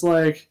I'm just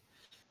like,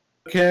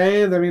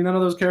 okay. I mean, none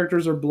of those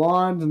characters are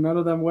blonde, and none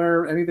of them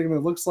wear anything that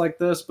looks like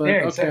this. But Yeah,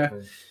 okay.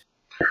 exactly.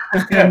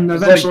 Yeah, And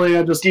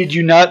eventually, like, did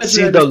you not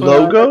see the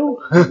logo?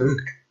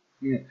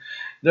 Yeah.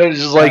 They're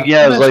just like,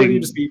 yeah, it's like, you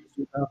just get used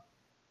to it.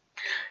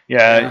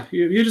 yeah.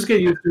 You just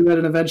get used to it,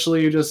 and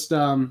eventually you just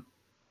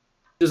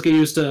get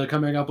used to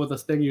coming up with a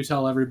thing you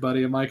tell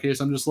everybody. In my case,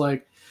 I'm just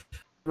like,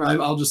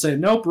 I'll just say,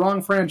 nope,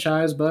 wrong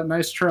franchise, but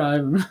nice try.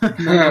 And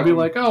then they'll be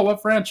like, oh,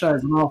 what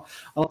franchise? And I'll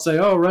say,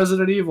 oh,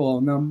 Resident Evil.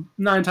 And then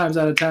 9 times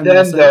out of 10,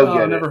 they'll say, oh,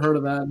 I've never heard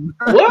of that.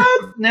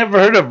 What? Never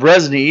heard of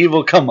Resident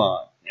Evil? Come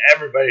on.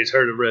 Everybody's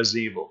heard of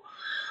Resident Evil.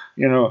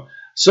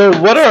 So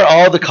what are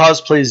all the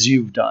cosplays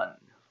you've done?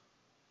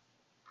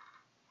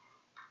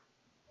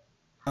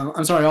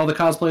 I'm sorry, all the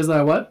cosplays that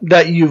I what?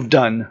 That you've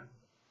done.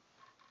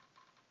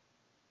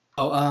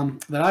 Oh,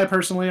 that I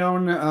personally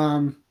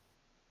own.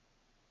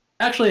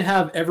 Actually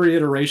have every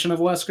iteration of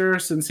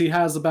Wesker, since he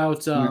has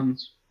about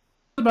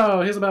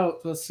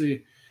let's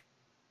see,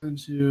 1,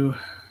 2,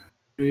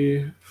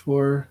 3,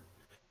 4,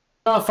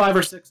 about 5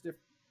 or 6 different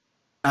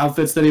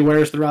outfits that he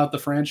wears throughout the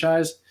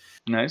franchise.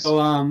 Nice.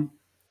 So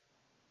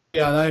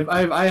yeah,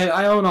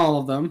 I own all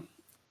of them.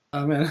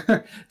 And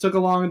it took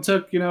from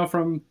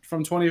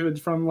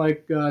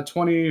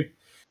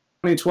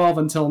 2012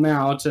 until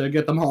now to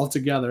get them all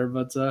together.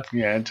 But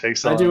yeah, it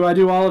takes. I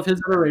do all of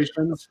his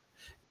iterations.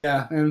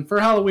 Yeah, and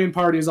for Halloween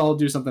parties, I'll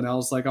do something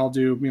else. Like I'll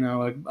do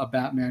a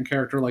Batman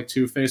character like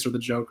Two-Face or the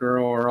Joker,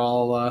 or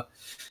I'll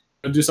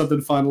do something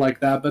fun like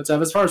that. But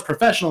as far as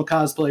professional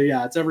cosplay,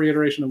 yeah, it's every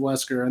iteration of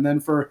Wesker. And then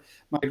for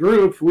my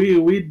group,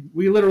 we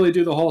literally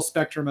do the whole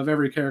spectrum of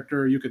every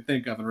character you could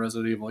think of in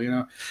Resident Evil.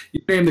 You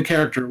name the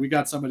character, we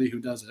got somebody who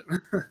does it.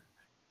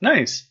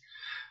 Nice.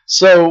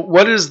 So,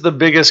 what is the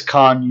biggest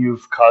con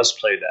you've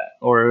cosplayed at,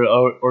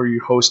 or you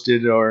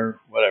hosted,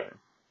 or whatever?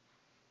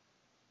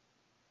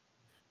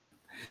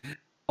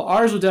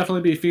 Ours would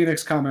definitely be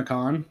Phoenix Comic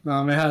Con.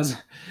 It has,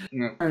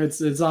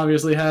 it's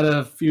obviously had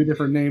a few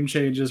different name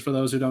changes for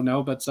those who don't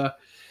know, but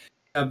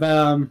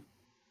our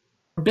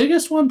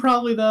biggest one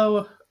probably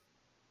though,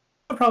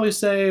 I'd probably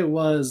say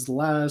was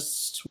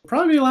last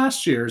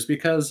year's,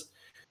 because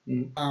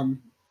we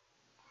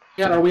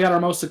had our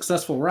most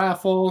successful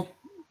raffle,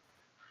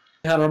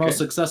 we had our most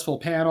successful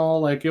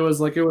panel. Like it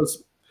was. Well,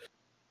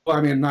 I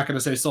mean, I'm not going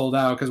to say sold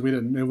out because we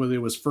didn't. It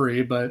was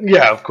free, but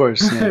yeah, of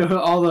course. Yeah.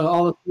 all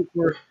the seats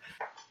were.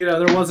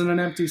 There wasn't an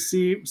empty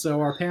seat, so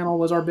our panel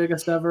was our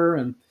biggest ever,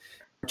 and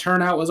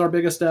turnout was our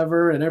biggest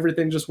ever, and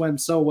everything just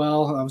went so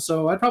well.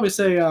 So I'd probably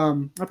say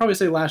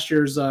last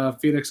year's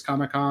Phoenix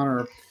Comic Con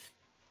or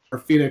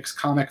Phoenix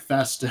Comic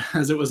Fest,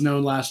 as it was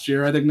known last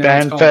year. I think now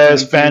it's Fan called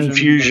Fest, Fan Fusion.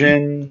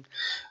 Fusion.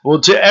 Well,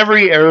 to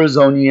every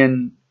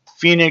Arizonian,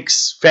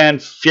 Phoenix Fan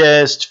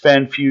Fest,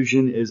 Fan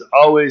Fusion is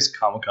always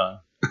Comic Con.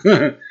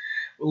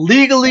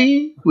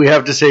 Legally, we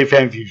have to say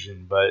Fan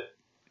Fusion, but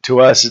to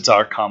us, it's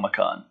our Comic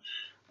Con.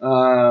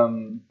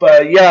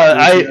 But yeah,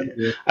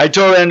 I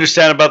totally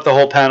understand about the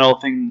whole panel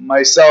thing.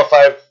 Myself,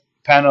 I've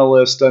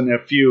panelist on a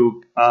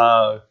few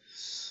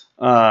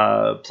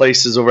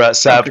places over at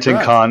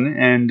Sapton Con,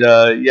 and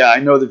yeah, I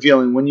know the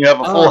feeling. When you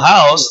have a full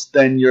house,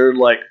 then you're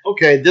like,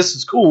 okay, this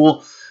is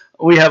cool.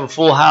 We have a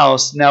full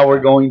house. Now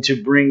we're going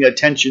to bring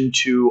attention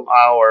to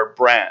our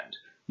brand.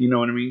 You know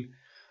what I mean?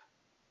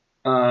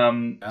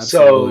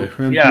 So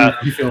yeah,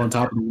 you feel on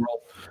top of the world.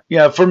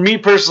 Yeah, for me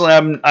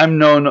personally, I'm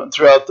known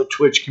throughout the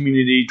Twitch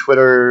community,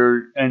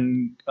 Twitter,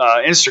 and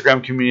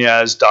Instagram community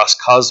as DOS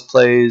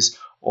Cosplays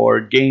or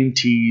Game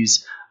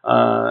Tees.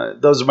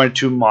 Those are my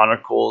two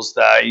monikers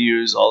that I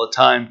use all the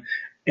time.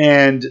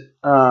 And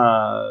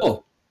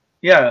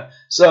yeah,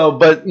 so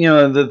but you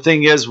know the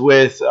thing is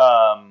with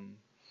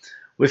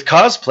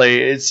cosplay,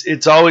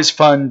 it's always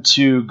fun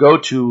to go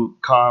to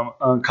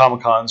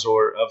Comic Cons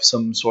or of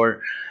some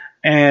sort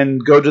and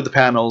go to the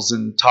panels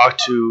and talk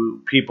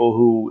to people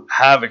who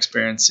have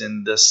experience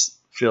in this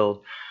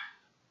field.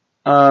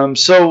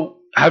 So,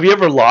 have you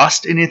ever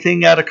lost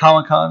anything at a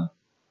Comic Con?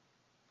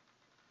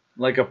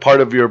 Like a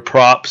part of your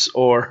props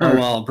or? Oh,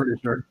 well, I'm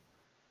pretty sure.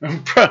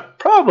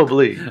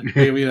 Probably.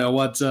 You know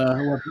what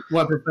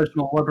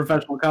professional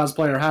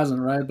cosplayer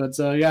hasn't, right? But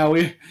yeah,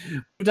 we've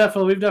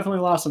definitely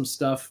lost some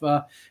stuff.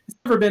 It's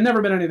never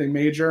been anything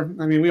major.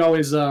 I mean, we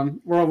always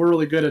we're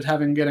really good at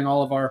getting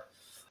all of our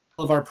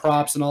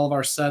props and all of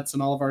our sets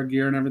and all of our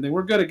gear and everything.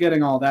 We're good at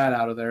getting all that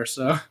out of there.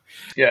 So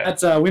yeah,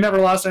 that's we never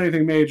lost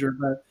anything major.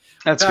 But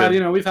that's good.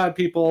 You know, we've had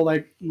people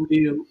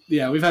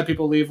we've had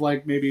people leave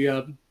like maybe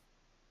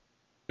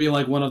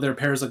like one of their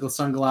pairs of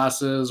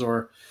sunglasses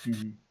or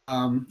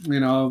you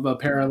know, a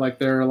pair of like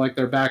their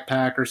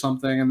backpack or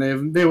something,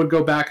 and they would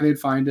go back and they'd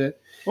find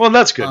it. Well,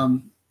 that's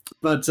good.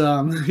 But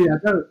yeah,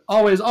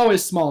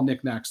 always small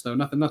knickknacks though.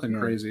 Nothing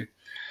crazy.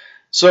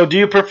 So, do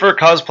you prefer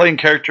cosplaying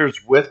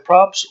characters with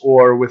props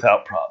or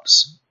without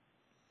props?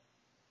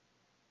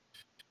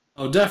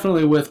 Oh,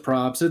 definitely with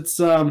props. It's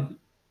been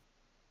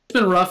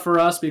rough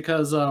for us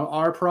because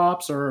our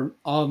props are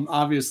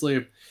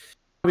obviously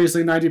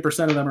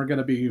 90% of them are going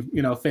to be,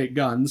 you know, fake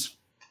guns.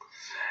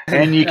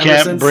 And you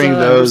can't bring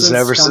those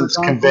ever since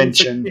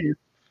convention.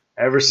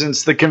 Ever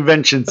since the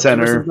convention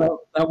center.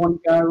 That one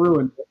guy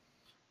ruined it.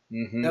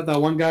 Yeah, that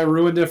one guy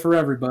ruined it for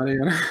everybody.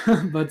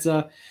 But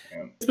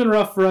it's been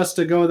rough for us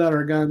to go without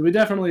our guns. We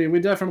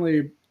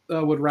definitely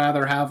would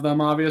rather have them,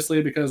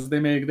 obviously, because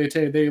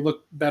they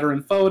look better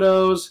in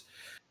photos,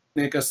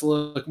 make us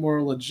look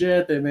more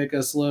legit. They make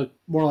us look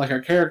more like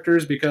our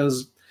characters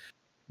because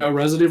you know,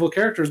 Resident Evil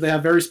characters, they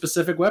have very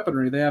specific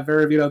weaponry. They have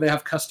they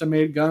have custom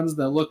made guns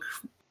that look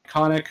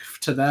iconic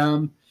to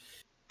them.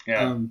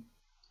 Yeah. You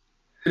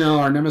know,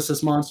 our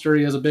Nemesis monster,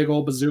 he has a big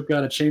old bazooka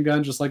and a chain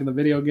gun, just like in the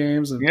video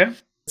games. And yeah.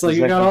 It's like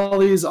you got all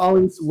these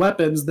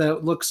weapons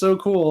that look so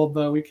cool,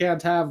 but we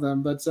can't have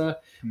them. But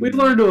we've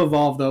learned to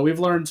evolve, though. We've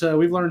learned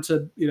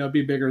to you know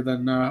be bigger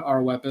than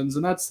our weapons,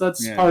 and that's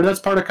part of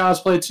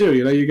cosplay too.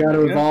 You know, you got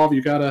to evolve.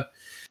 You got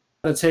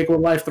to take what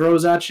life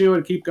throws at you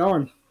and keep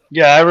going.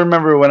 Yeah, I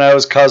remember when I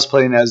was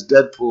cosplaying as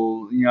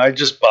Deadpool. You know, I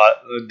just bought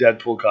a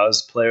Deadpool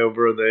cosplay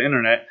over the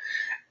internet,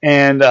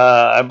 and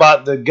I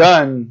bought the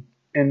gun,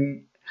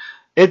 and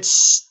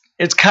it's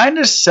kind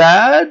of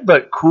sad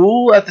but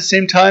cool at the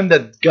same time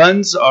that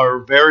guns are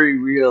very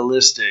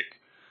realistic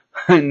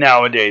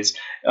nowadays.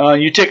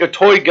 You take a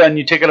toy gun,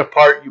 you take it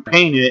apart, you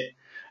paint it,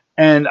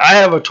 and I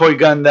have a toy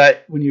gun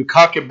that when you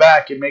cock it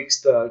back, it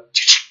makes the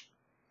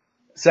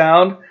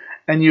sound,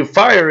 and you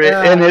fire it,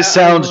 and it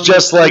sounds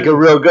just like a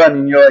real gun,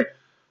 and you're like,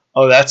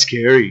 oh, that's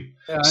scary.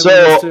 Yeah,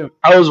 so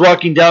I was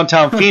walking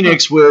downtown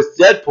Phoenix with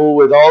Deadpool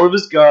with all of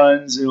his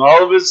guns and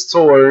all of his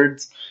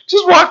swords,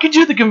 just walking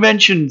to the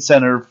convention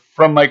center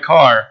from my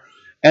car,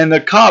 and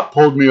the cop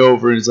pulled me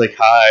over and he's like,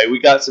 hi, we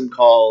got some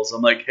calls.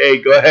 I'm like,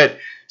 hey, go ahead,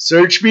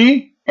 search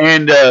me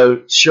and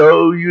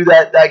show you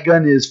that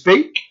gun is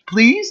fake,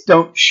 please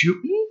don't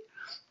shoot me.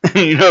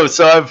 You know,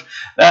 so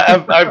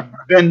I've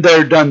been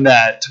there, done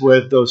that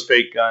with those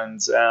fake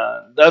guns.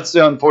 That's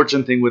the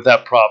unfortunate thing with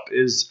that prop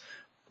is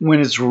when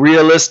it's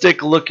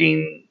realistic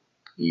looking,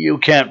 you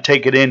can't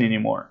take it in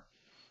anymore.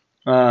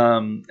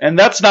 And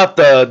that's not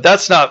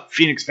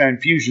Phoenix Fan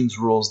Fusion's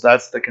rules.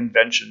 That's the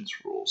convention's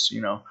rules.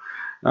 You know,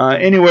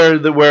 anywhere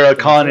where a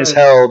con is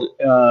held,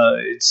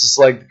 it's just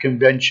like the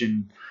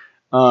convention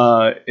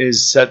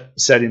is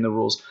setting the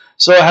rules.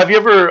 So, have you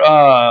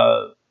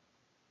ever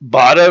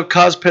bought a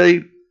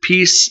cosplay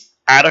piece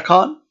at a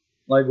con,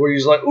 like where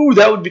you're like, "Ooh,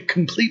 that would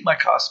complete my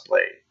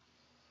cosplay"?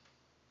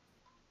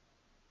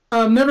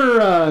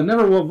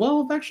 Never.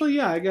 Well, actually,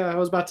 yeah. I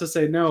was about to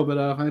say no, but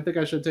I think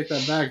I should take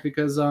that back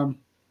because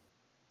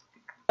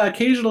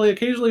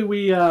occasionally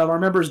we our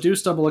members do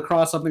stumble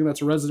across something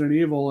that's Resident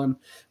Evil, and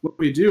what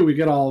we do, we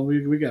get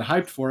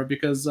hyped for it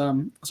because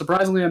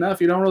surprisingly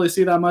enough, you don't really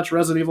see that much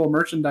Resident Evil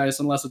merchandise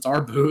unless it's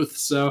our booth.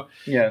 So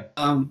Yeah.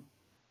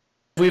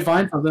 If we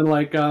find something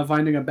like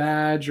finding a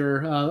badge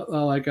or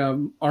like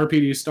a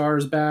RPD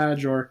Stars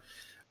badge or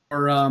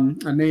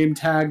a name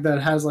tag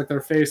that has like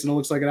their face and it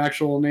looks like an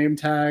actual name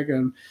tag,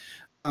 and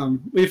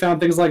we found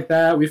things like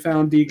that. We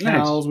found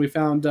decals. Nice. We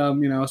found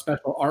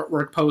special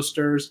artwork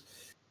posters.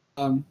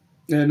 And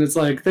it's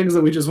like things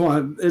that we just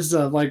want. It's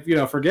like,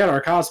 forget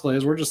our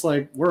cosplays. We're just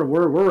like we're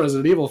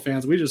Resident Evil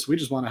fans. We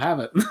just want to have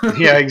it.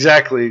 Yeah,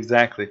 exactly.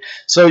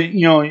 So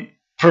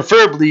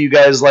preferably you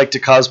guys like to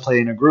cosplay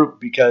in a group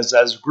because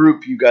as a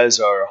group you guys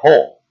are a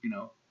whole.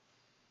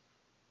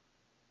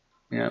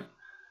 Yeah.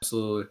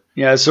 Absolutely.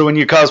 Yeah. So when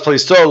you cosplay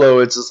solo,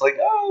 it's just like,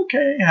 oh,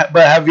 okay.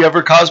 But have you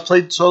ever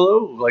cosplayed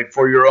solo, like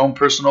for your own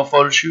personal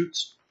photo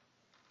shoots?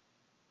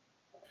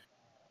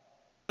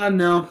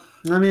 No.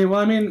 I mean,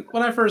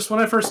 when I first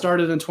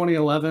started in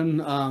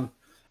 2011, I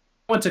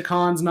went to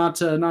cons not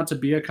to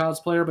be a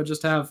cosplayer, but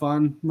just to have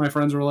fun. My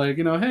friends were like,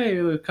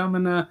 hey, come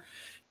and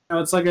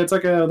it's like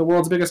the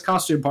world's biggest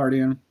costume party.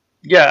 And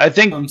yeah, I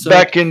think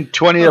back in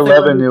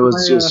 2011 it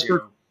was just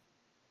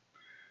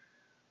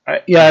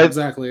yeah,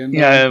 exactly.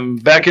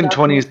 And back in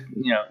 20,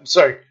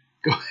 sorry,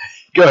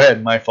 go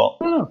ahead, my fault.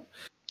 Oh.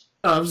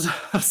 I'm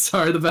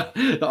sorry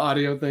the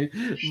audio thing,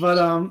 but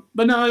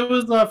no, it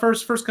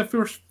was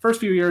first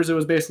few years. It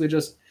was basically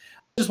just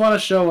want to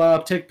show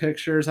up, take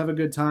pictures, have a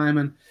good time,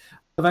 and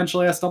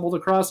eventually I stumbled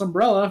across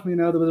Umbrella.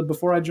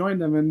 Before I joined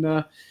them, and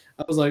I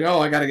was like, oh,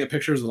 I got to get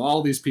pictures with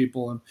all these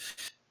people,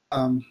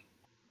 and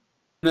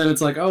then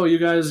it's like, oh, you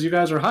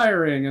guys are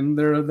hiring, and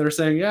they're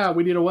saying, yeah,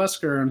 we need a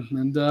Wesker,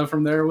 and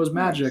from there it was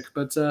magic.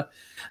 But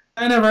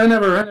I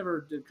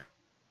never did.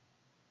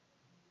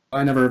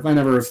 I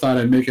never thought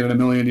I'd make it in a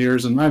million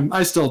years, and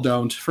I still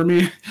don't. For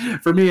me,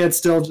 it's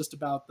still just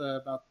about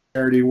the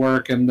charity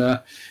work and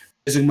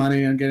raising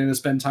money and getting to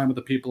spend time with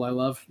the people I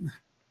love.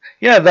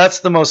 Yeah,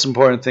 that's the most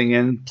important thing,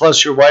 and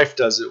plus your wife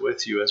does it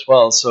with you as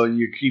well, so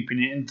you're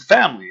keeping it in the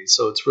family.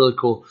 So it's really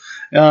cool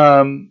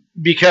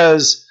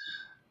because.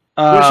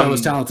 I wish I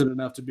was talented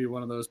enough to be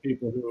one of those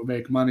people who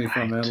make money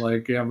from it,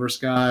 like Amber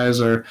Skies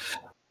or.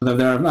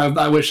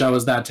 I wish I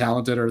was that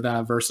talented or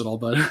that versatile,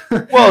 but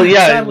well,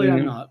 yeah, sadly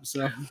I'm not.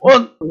 So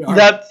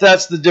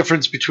that's the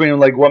difference between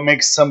like what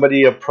makes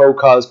somebody a pro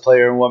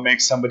cosplayer and what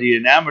makes somebody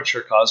an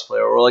amateur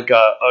cosplayer or like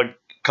a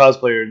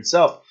cosplayer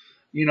himself.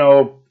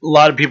 A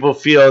lot of people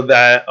feel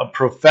that a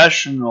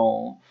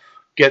professional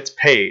gets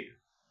paid,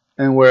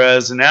 and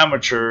whereas an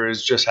amateur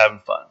is just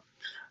having fun.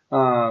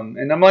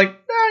 And I'm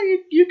like,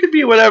 you could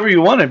be whatever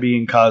you want to be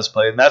in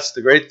cosplay, and that's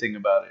the great thing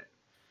about it.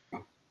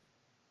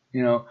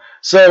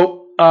 So.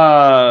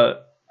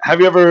 Have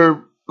you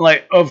ever,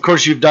 like, of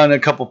course you've done a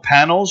couple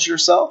panels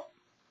yourself?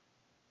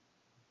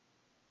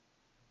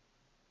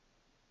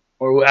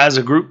 Or as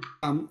a group?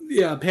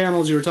 Yeah,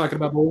 panels you were talking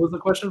about. What was the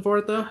question for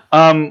it, though?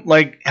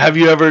 Like, have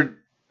you ever,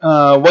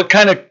 what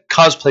kind of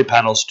cosplay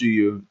panels do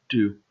you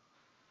do?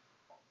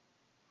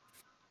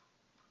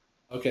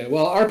 Okay,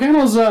 well, our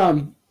panels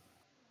weren't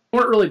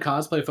really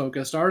cosplay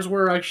focused. Ours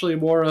were actually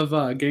more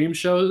of game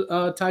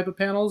show type of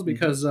panels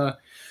because we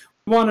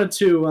wanted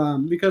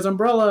to, because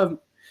Umbrella...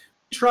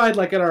 tried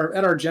like at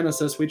our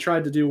Genesis, we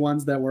tried to do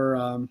ones that were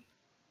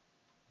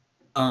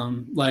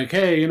like,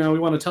 hey, we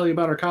want to tell you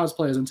about our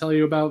cosplays and tell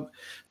you about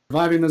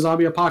surviving the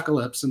zombie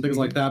apocalypse and things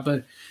like that.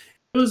 But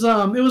it was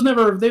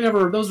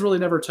never those really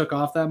never took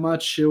off that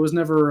much. It was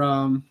never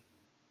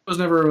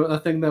a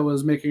thing that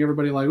was making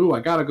everybody like, ooh,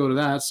 I gotta go to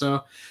that.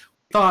 So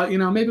thought,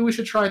 maybe we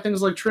should try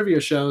things like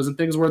trivia shows and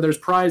things where there's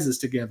prizes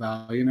to give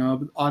out.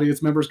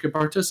 Audience members could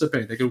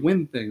participate. They could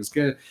win things.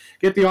 Get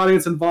the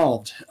audience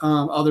involved.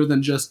 Other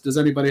than just, does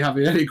anybody have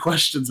any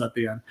questions at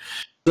the end?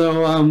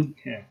 So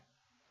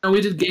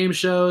we did game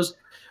shows.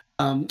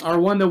 Our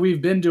one that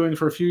we've been doing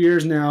for a few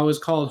years now is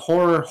called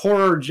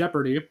Horror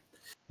Jeopardy.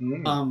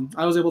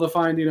 I was able to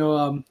find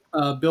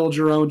build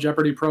your own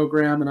Jeopardy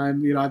program, and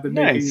I've been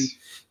making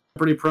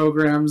Jeopardy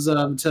programs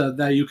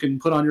that you can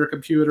put on your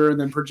computer and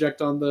then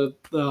project on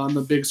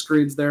the big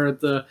screens there at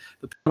the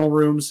panel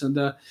rooms, and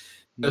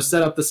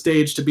set up the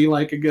stage to be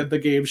like the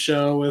game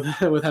show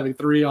with having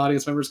 3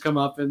 audience members come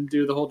up and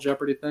do the whole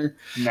Jeopardy thing.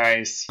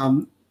 Nice.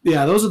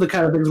 Yeah, those are the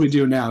kind of things we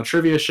do now.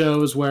 Trivia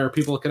shows where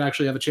people can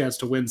actually have a chance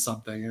to win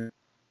something.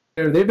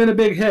 And they've been a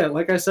big hit.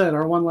 Like I said,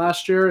 our one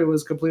last year, it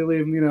was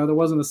completely, there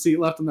wasn't a seat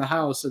left in the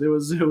house, and it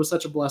was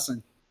such a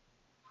blessing.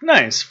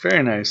 Nice,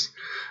 very nice.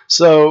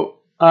 So,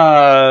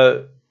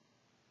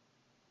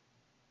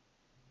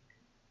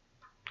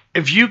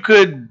 if you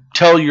could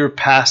tell your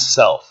past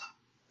self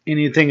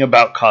anything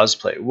about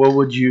cosplay, what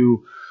would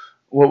you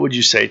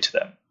say to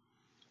them?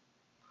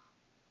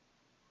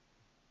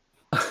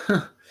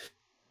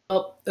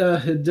 Well,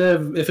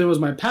 if it was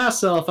my past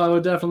self, I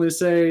would definitely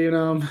say,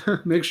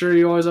 make sure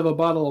you always have a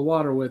bottle of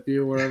water with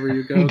you wherever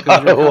you go,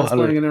 because you're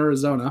cosplaying in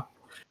Arizona.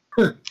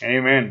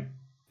 Amen.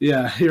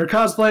 Yeah, you're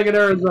cosplaying in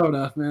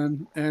Arizona,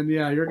 man, and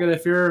yeah, you're gonna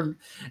if you're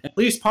at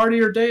least part of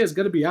your day is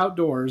gonna be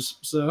outdoors.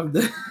 So,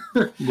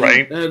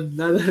 Right. and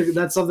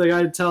that's something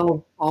I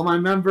tell all my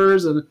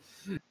members. And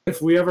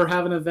if we ever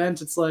have an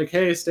event, it's like,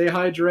 hey, stay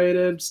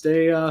hydrated,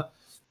 stay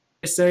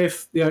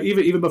safe. You know,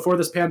 even before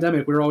this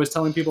pandemic, we were always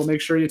telling people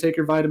make sure you take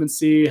your vitamin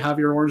C, have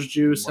your orange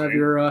juice, have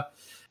Right.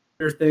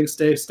 your thing,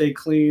 stay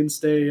clean,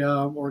 stay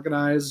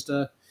organized.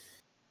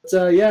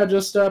 Yeah,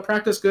 just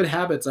practice good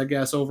habits, I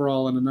guess.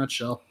 Overall, in a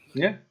nutshell.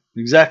 Yeah,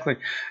 exactly.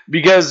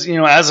 Because,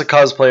 as a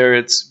cosplayer,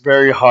 it's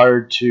very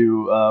hard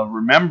to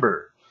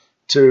remember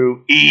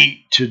to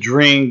eat, to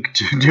drink,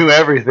 to do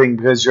everything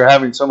because you're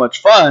having so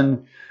much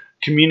fun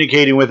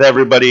communicating with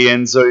everybody.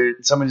 And so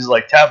somebody's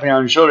like tapping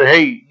on your shoulder,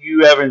 hey,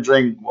 you haven't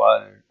drank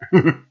water.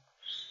 you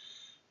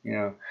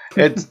know,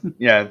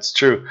 it's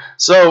true.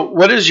 So,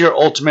 what is your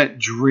ultimate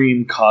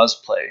dream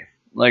cosplay?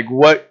 Like,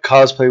 what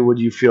cosplay would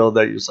you feel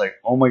that you're just like,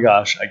 oh my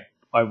gosh,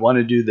 I want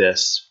to do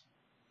this?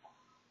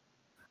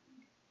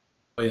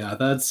 Oh, yeah,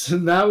 that's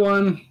that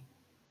one.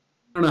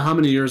 I don't know how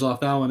many years off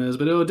that one is,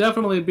 but it would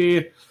definitely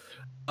be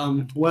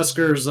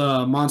Wesker's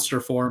monster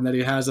form that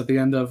he has at the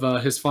end of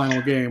his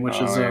final game, which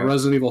is Oh, yeah.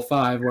 Resident Evil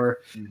 5, where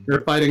Mhm.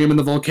 you're fighting him in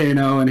the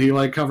volcano and he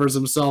like covers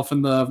himself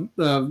in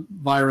the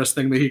virus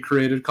thing that he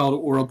created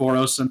called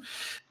Ouroboros, and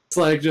it's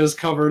like just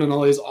covered in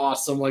all these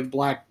awesome like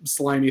black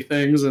slimy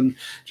things, and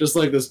just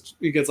like this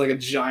he gets like a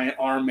giant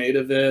arm made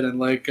of it, and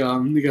like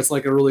he gets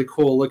like a really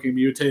cool looking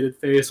mutated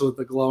face with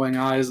the glowing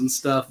eyes and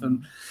stuff,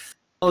 and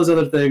all those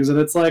other things. And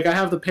it's like I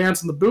have the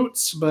pants and the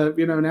boots, but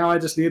now I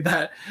just need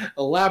that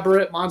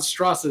elaborate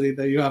monstrosity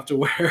that you have to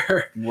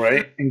wear.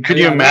 Right? And could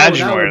you Yeah,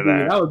 imagine that would wearing be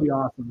that? that would be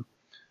awesome.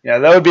 Yeah,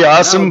 that would be That would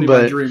awesome, be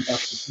my but dream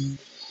custom.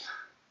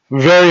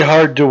 very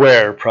hard to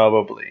wear,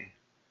 probably.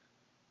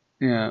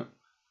 Yeah.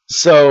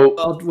 So,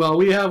 Well,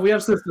 we have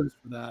systems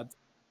for that.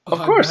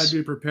 of I'd course,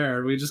 be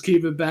prepared. We just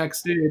keep it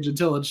backstage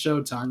until it's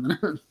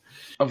showtime.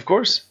 of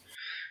course.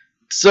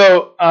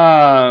 So,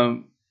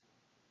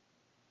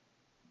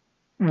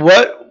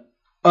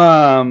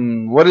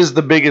 what is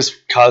the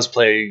biggest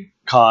cosplay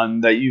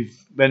con that you've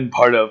been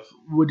part of?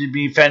 Would it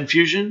be Fan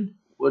Fusion?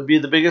 Would be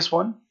the biggest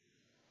one?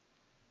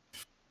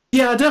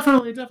 Yeah,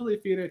 definitely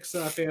Phoenix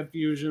Fan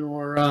Fusion,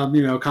 or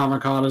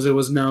Comic Con as it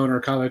was known, or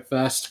Comic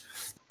Fest.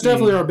 It's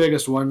definitely Mm. our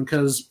biggest one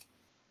because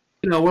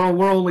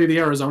we're only the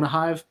Arizona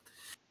Hive.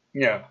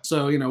 Yeah.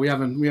 So we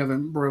haven't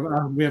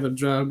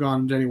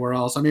gone anywhere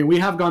else. I mean, we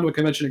have gone to a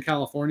convention in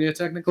California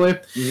technically.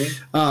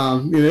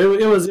 Hmm.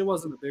 It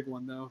wasn't a big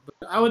one though.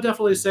 But I would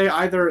definitely say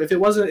either if it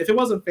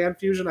wasn't Fan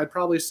Fusion, I'd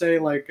probably say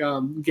like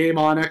Game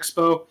On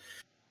Expo.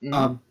 Hmm.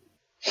 Um,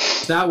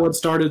 that one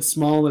started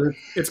small, and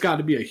it's got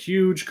to be a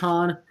huge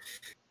con.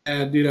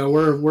 And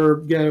we're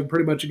getting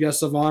pretty much a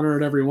guest of honor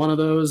at every one of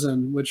those,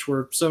 and which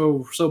we're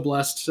so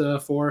blessed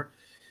for.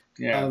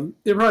 Yeah.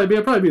 It'd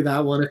probably be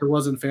that one if it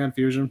wasn't Fan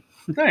Fusion.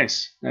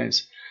 Nice,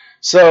 nice.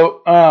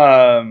 So,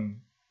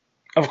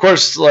 of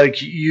course,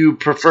 like you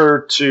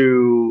prefer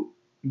to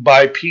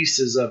buy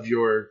pieces of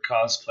your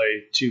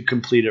cosplay to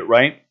complete it,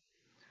 right?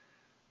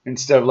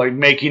 Instead of like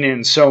making it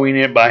and sewing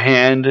it by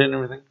hand and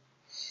everything.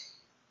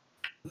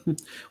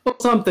 Well,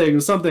 some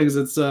things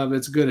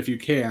it's good if you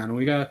can.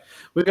 We got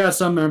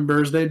some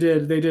members. They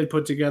did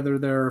put together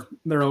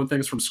their own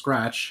things from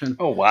scratch, and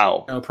Oh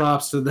wow.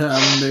 props to them.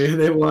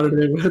 They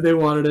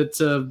wanted it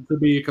to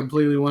be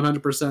completely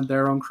 100%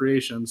 their own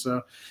creation.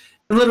 So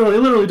it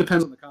literally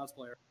depends on the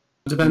cosplayer.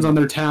 It depends on Mm.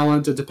 their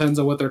talent. It depends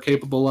on what they're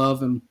capable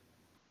of and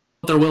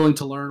what they're willing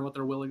to learn, what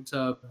they're willing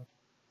to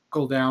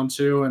go down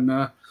to. And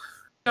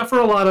yeah, for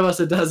a lot of us,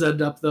 it does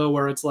end up though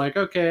where it's like,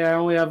 okay, I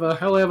only have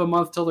a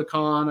month till the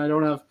con. Mhm. I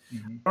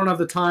don't have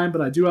the time,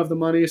 but I do have the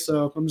money,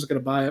 so I'm just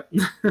gonna buy it.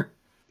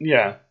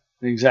 Yeah,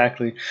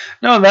 exactly.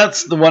 No,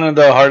 that's one of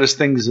the hardest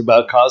things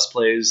about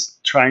cosplay is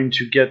trying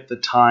to get the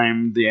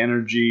time, the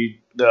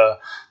energy, the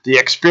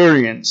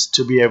experience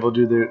to be able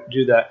to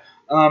do that.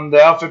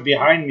 The outfit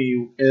behind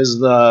me is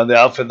the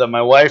outfit that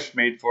my wife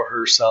made for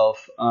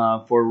herself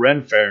for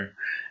Ren Fair,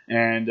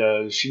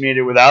 and she made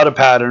it without a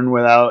pattern,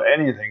 without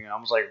anything. I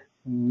was like,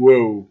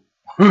 whoa.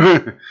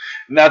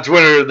 And that's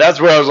where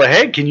I was like,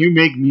 hey, can you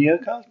make me a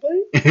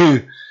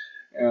cosplay?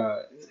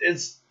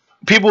 It's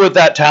people with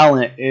that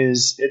talent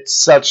is it's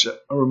such a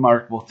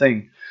remarkable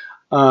thing.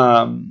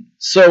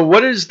 So,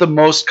 what is the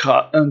most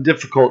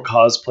difficult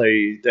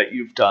cosplay that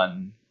you've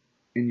done,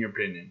 in your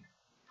opinion?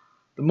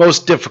 The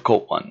most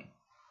difficult one.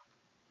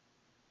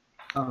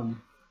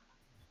 um,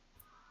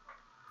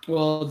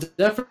 well,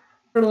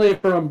 definitely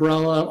for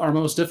Umbrella, our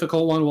most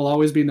difficult one will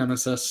always be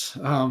Nemesis.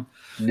 That one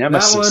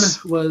Nemesis.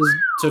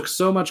 took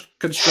so much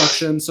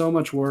construction, so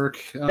much work.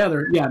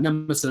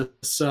 Nemesis.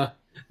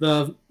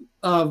 The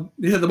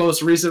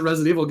most recent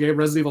Resident Evil game,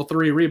 Resident Evil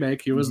 3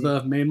 remake. He was Mhm.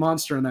 the main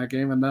monster in that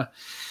game, and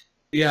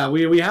yeah,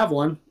 we have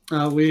one.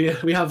 We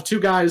have two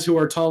guys who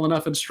are tall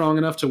enough and strong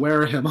enough to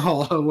wear him for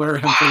long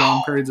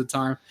Wow. periods of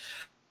time.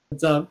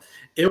 It's,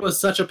 it was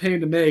such a pain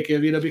to make,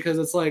 because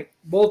it's like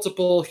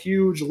multiple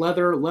huge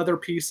leather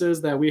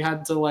pieces that we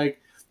had to like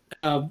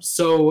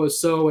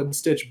sew and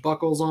stitch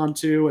buckles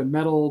onto, and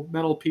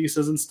metal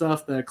pieces and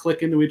stuff that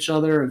click into each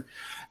other, and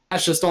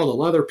that's just all the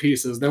leather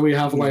pieces. Then we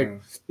have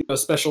like, Yeah.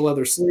 special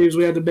leather sleeves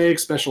we had to make,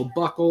 special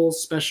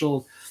buckles,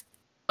 special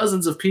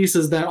dozens of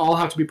pieces that all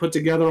have to be put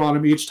together on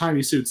him each time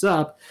he suits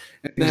up.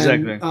 And then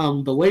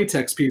Exactly. the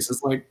latex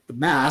pieces, like the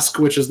mask,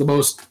 which is the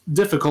most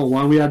difficult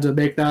one, we had to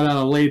make that out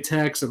of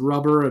latex and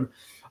rubber and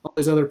all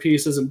these other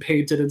pieces and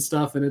paint it and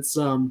stuff. And it's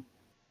so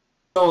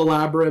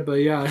elaborate, but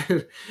yeah,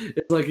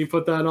 it's like you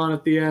put that on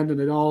at the end, and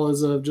it all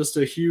is just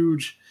a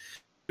huge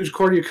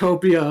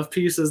cornucopia of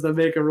pieces that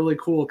make a really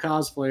cool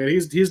cosplay. And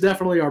he's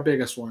definitely our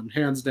biggest one,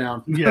 hands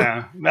down.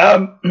 Yeah,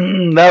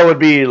 that would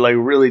be like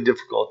really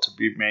difficult to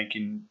be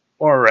making,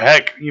 or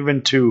heck,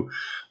 even to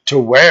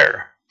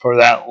wear for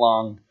that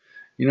long.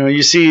 You know,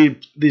 you see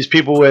these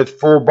people with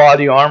full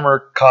body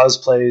armor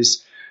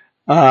cosplays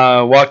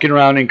walking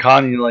around in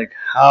con, and you're like,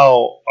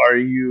 how are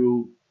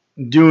you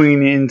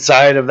doing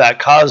inside of that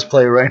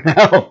cosplay right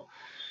now?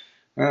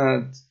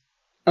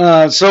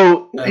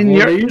 So in Well,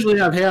 your they usually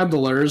have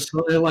handlers,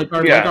 like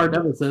yeah our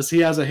nemesis. He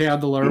has a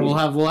handler. We'll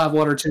have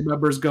one or two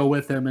members go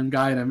with him and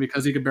guide him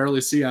because he can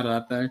barely see out of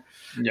that thing.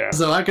 yeah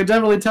So I could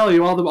definitely tell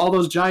you all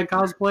those giant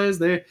cosplays.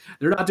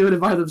 They're not doing it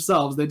by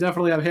themselves. They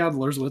definitely have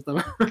handlers with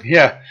them.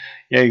 yeah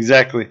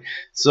exactly.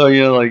 So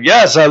you're like,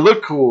 yes, I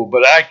look cool,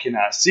 but I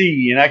cannot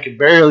see and I can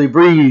barely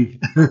breathe.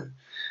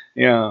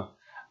 Yeah.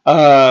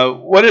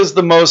 What is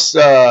the most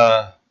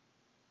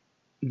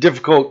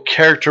difficult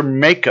character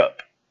makeup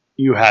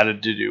you had to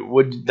do?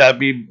 Would that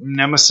be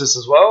Nemesis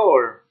as well,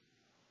 or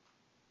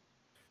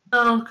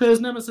No,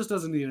 because Nemesis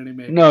doesn't need any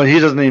makeup. no? He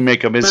doesn't need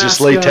makeup. It's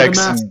just latex.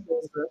 The mask, And,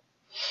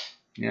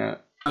 yeah.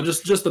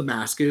 just the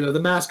mask. The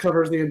mask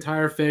covers the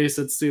entire face.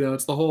 It's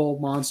it's the whole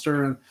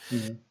monster, and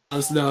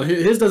so no,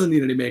 his doesn't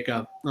need any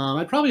makeup.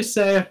 I'd probably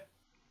say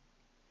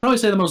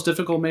the most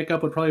difficult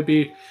makeup would probably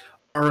be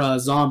our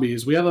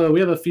zombies. We have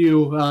a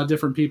few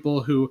different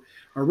people who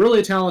are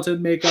really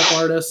talented makeup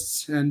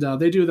artists, and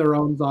they do their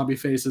own zombie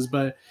faces,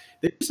 but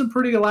they do some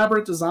pretty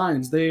elaborate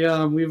designs. They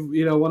we've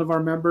one of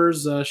our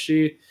members,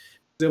 she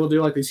was able to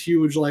do like these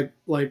huge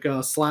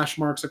slash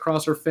marks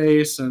across her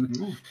face,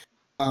 and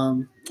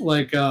one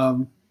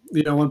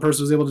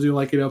person was able to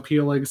do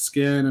peeling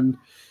skin and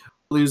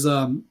all these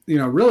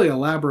really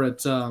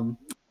elaborate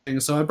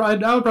things. So I would probably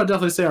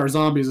definitely say our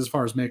zombies as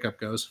far as makeup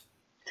goes.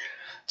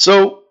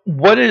 So,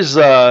 what is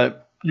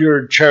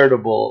your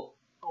charitable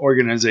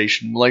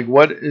organization? Like,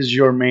 what is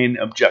your main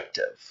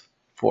objective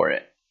for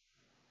it?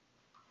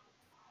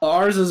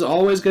 Ours is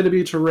always going to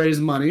be to raise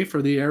money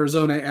for the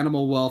Arizona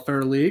Animal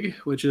Welfare League,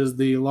 which is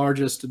the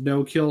largest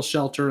no-kill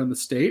shelter in the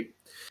state.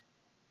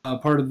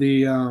 Part of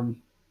the, I think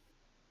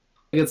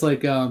it's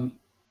like Arizona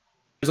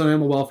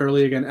Animal Welfare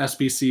League and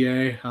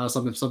SPCA,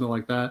 something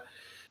like that.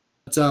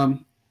 But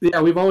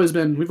yeah, we've always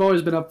been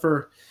up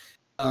for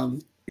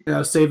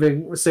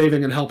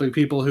saving and helping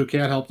people who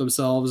can't help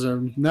themselves,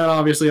 and that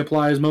obviously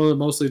applies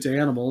mostly to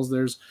animals.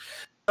 There's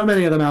so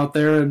many of them out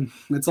there, and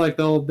it's like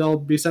they'll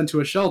be sent to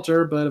a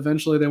shelter, but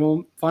eventually they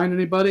won't find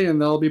anybody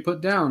and they'll be put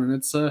down, and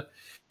it's that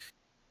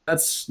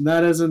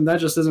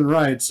just isn't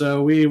right.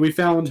 So we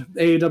found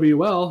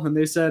AWL, and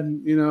they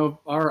said,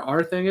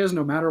 our thing is,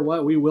 no matter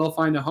what, we will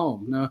find a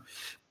home. No,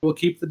 we'll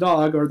keep the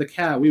dog or the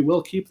cat. We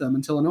will keep them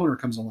until an owner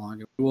comes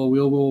along.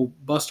 We'll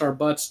bust our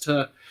butts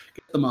to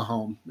get them a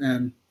home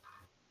and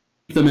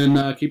keep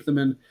them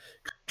in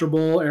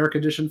comfortable,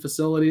 air-conditioned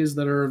facilities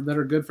that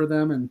are good for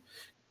them, and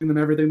giving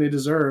them everything they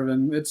deserve.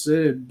 And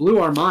it blew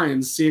our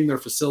minds seeing their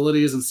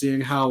facilities and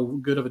seeing how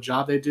good of a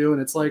job they do.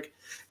 And it's like,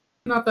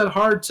 not that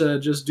hard to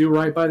just do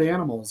right by the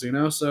animals,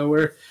 So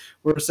we're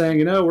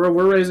saying,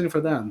 we're raising for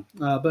them,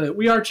 but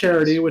we are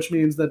charity, which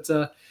means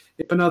that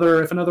if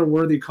another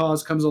worthy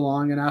cause comes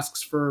along and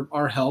asks for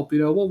our help,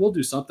 we'll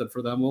do something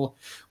for them. We'll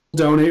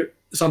donate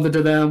something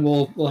to them.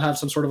 We'll have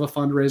some sort of a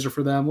fundraiser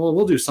for them.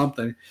 We'll do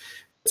something.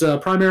 It's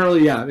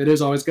primarily, it is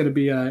always going to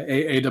be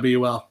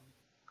AWL.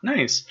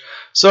 Nice.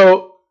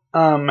 So,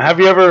 have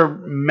you ever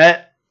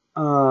met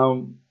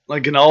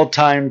like an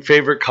all-time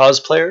favorite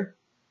cosplayer?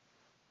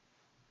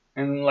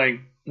 And like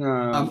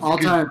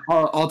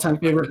all-time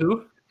favorite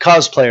who?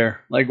 Cosplayer.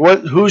 Like,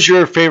 who's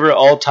your favorite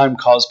all-time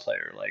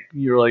cosplayer? Like,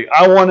 you're like,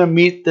 I want to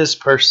meet this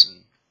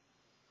person.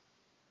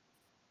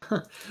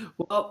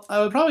 Well,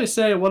 I would probably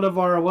say one of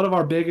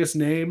our biggest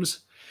names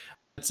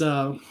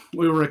that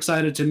we were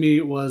excited to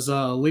meet was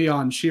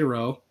Leon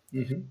Shiro.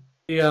 Mm-hmm.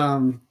 He,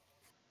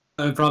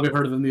 I've probably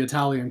heard of him, the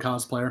Italian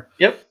cosplayer.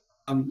 Yep.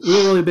 We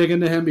were really big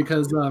into him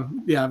because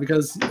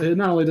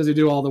not only does he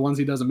do all the ones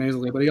he does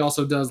amazingly, but he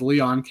also does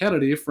Leon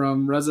Kennedy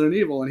from Resident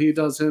Evil, and he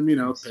does him,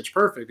 pitch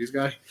perfect.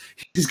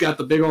 He's got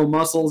the big old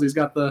muscles, he's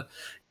got the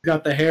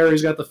hair,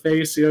 he's got the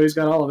face, he's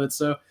got all of it.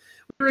 So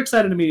we were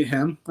excited to meet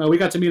him. We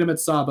got to meet him at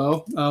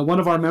Sabo. One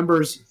of our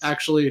members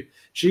actually,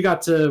 she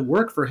got to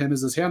work for him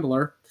as his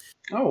handler.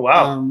 Oh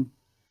wow.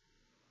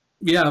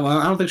 Yeah, well,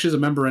 I don't think she's a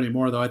member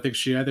anymore though. I think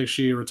she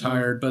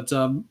retired, but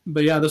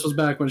yeah, this was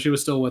back when she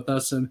was still with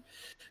us, and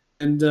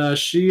And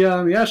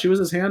yeah, she was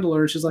his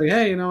handler. And she's like,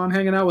 hey, I'm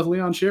hanging out with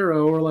Leon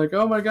Shiro. We're like,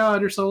 oh my God,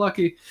 you're so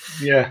lucky.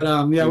 Yeah. But,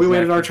 yeah, exactly. We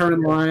waited our turn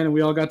in line, and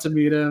we all got to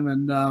meet him.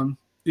 And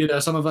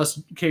some of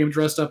us came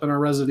dressed up in our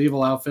Resident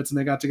Evil outfits, and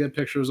they got to get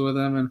pictures with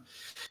him. And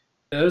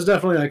it was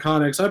definitely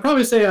iconic. So I'd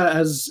probably say,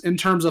 as in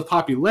terms of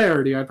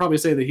popularity, I'd probably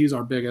say that he's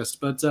our biggest.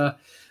 But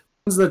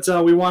ones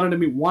that we wanted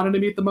to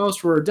meet the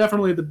most were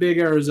definitely the big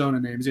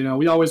Arizona names.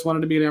 We always wanted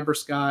to meet Amber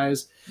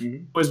Skies,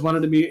 always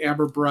wanted to meet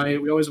Amber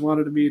Bright. We always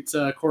wanted to meet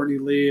Courtney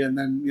Lee, and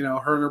then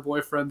her and her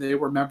boyfriend. They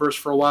were members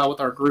for a while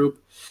with our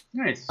group.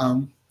 Nice.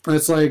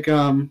 It's like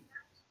it's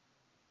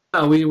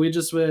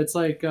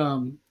like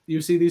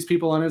you see these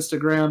people on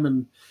Instagram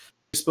and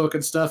Facebook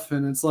and stuff,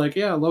 and it's like,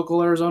 yeah,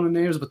 local Arizona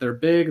names, but they're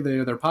big,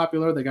 they're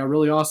popular, they got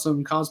really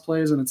awesome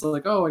cosplays, and it's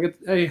like, oh,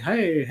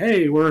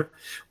 hey, we're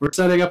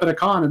setting up at a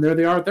con, and there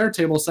they are at their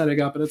table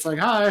setting up, and it's like,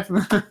 hi.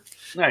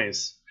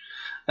 Nice.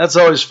 That's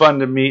always fun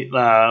to meet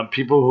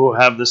people who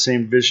have the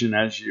same vision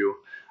as you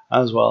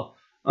as well.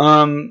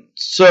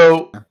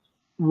 So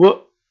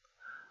what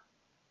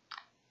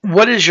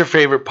is your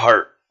favorite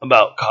part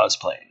about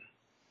cosplaying?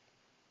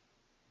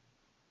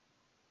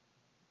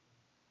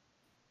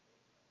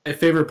 My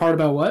favorite part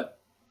about what?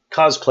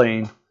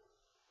 Cosplaying.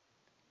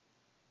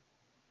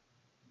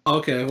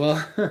 Okay, well,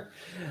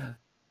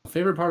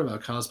 favorite part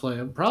about cosplay,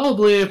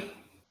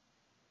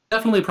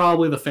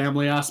 definitely the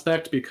family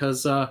aspect,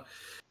 because like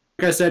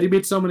I said, you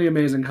meet so many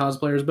amazing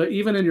cosplayers, but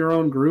even in your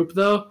own group,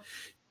 though,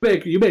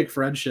 you make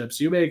friendships,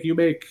 you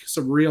make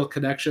some real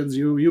connections,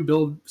 you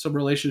build some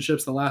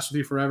relationships that last with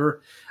you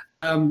forever.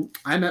 I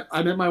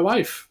met my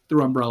wife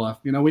through Umbrella.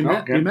 We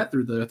met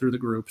through the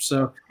group.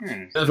 So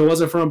if it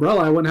wasn't for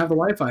Umbrella, I wouldn't have the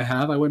life I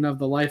have. I wouldn't have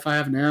the life I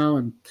have now.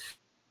 And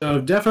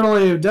so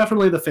definitely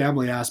the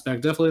family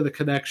aspect, definitely the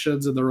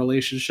connections and the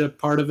relationship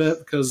part of it,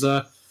 because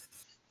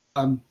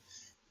we'll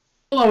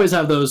always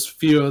have those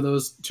few of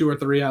those 2 or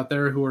 3 out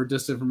there who are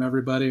distant from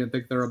everybody and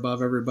think they're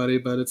above everybody.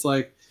 But it's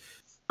like,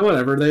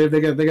 whatever,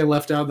 they get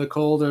left out in the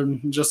cold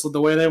and just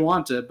the way they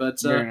want it.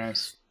 But very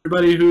nice.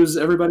 Everybody who's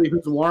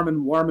warm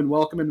and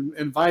welcome and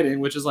inviting,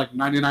 which is like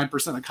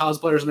 99% of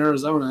cosplayers in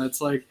Arizona. It's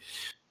like,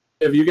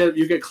 if you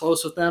get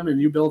close with them and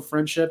you build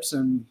friendships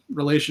and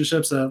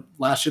relationships that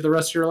last you the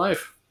rest of your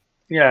life.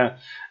 Yeah,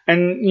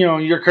 and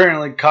you're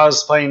currently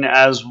cosplaying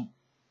as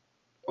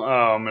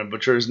I'm gonna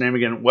butcher his name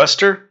again,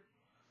 Wesker,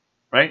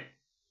 right?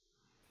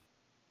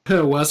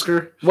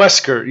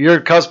 Wesker.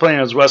 You're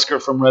cosplaying as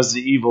Wesker from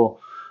Resident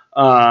Evil,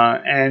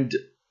 and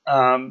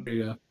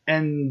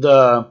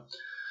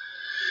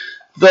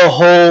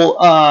the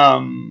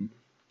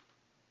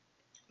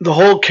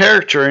whole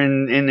character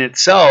in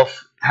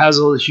itself has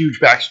a huge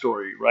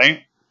backstory,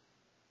 right?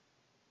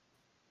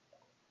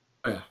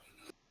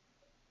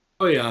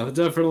 Oh yeah,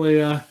 definitely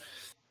a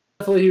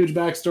huge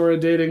backstory,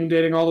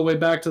 dating all the way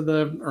back to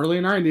the early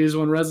 '90s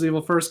when Resident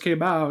Evil first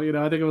came out.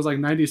 I think it was like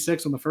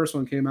 '96 when the first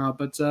one came out.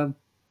 But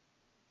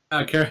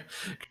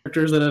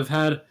characters that have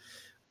had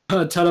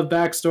a ton of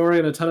backstory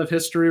and a ton of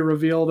history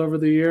revealed over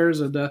the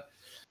years, and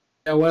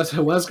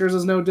Wesker's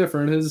is no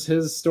different.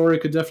 His story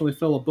could definitely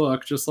fill a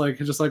book, just like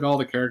all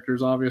the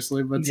characters,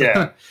 obviously. But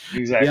yeah,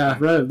 exactly.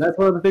 Yeah, that's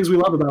one of the things we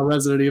love about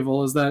Resident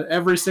Evil, is that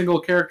every single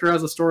character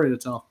has a story to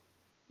tell.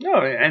 No,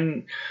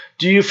 and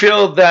do you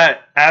feel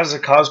that as a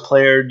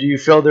cosplayer, do you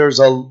feel there's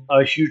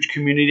a huge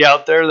community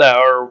out there that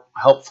are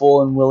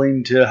helpful and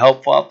willing to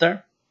help out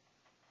there?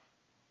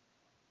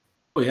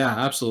 Oh yeah,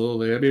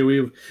 absolutely. I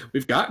mean,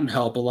 we've gotten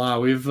help a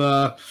lot. We've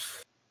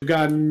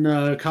gotten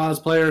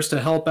cosplayers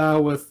to help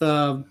out with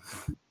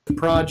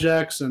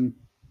projects and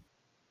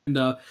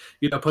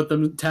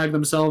tag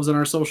themselves in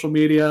our social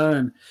media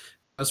and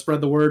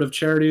spread the word of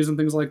charities and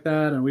things like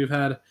that. And we've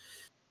had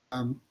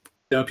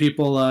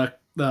people,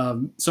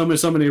 so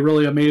many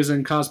really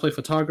amazing cosplay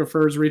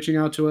photographers reaching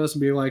out to us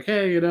and be like,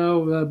 hey,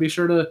 be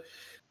sure to,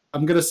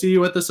 I'm gonna see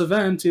you at this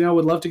event.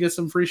 Would love to get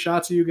some free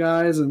shots of you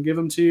guys and give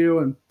them to you.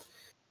 And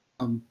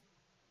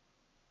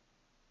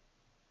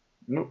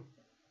nope.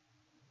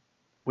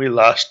 We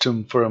lost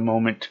him for a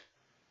moment.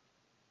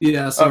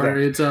 Yeah, sorry.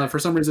 Okay. It's for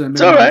some reason.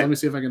 It's all right. Let me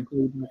see if I can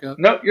pull it back up.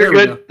 No, you're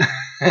good.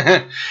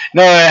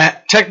 No,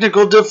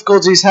 technical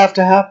difficulties have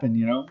to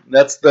happen.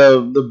 That's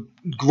the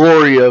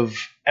glory of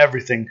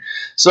everything.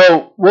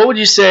 So, what would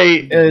you say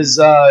is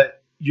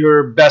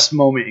your best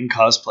moment in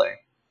cosplay?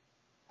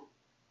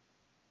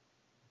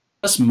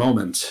 Best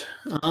moment.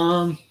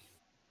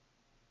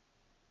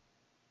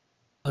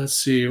 Let's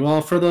see.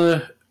 Well, for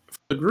the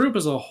group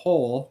as a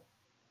whole,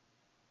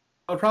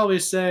 I'd probably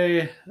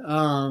say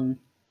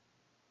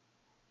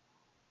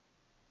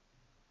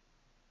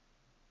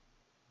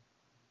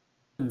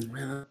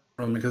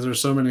because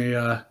there's so many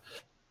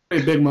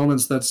big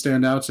moments that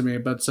stand out to me.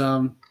 But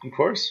of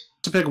course,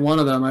 to pick one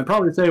of them, I'd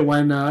probably say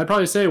when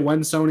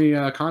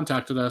Sony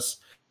contacted us.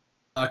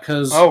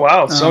 Because oh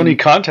wow, Sony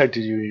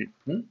contacted you.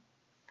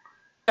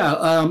 Yeah,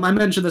 I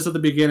mentioned this at the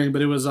beginning,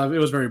 but it was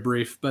very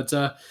brief. But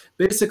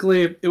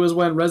basically, it was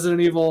when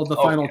Resident Evil: The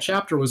Final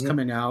Chapter was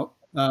coming out.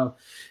 The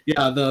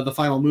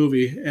final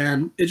movie,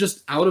 and it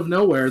just out of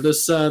nowhere,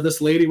 this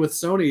lady with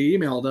Sony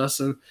emailed us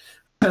and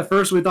At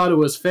first, we thought it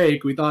was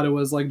fake. We thought it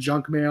was like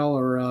junk mail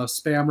or a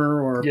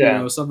spammer or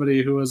Yeah.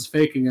 somebody who was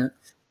faking it.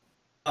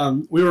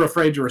 We were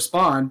afraid to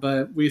respond,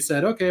 but we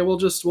said, okay, we'll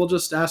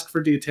just ask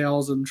for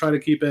details and try to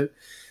keep it,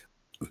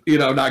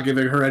 not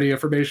giving her any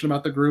information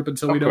about the group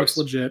until we know it's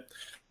legit.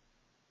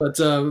 But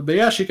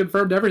yeah, she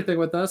confirmed everything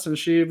with us, and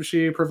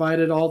she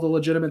provided all the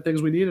legitimate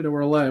things we needed,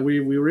 and we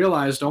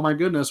realized, oh my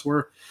goodness,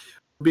 we're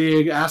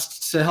being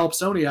asked to help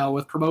Sony out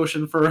with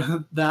promotion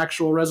for the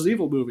actual Resident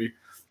Evil movie.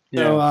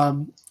 Yeah.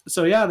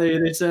 So yeah,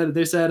 they said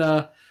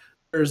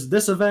there's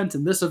this event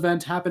and this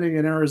event happening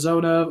in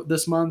Arizona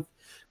this month.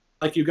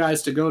 I'd like you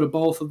guys to go to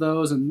both of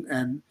those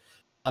and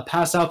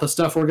pass out the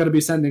stuff we're going to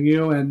be sending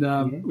you,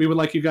 and we would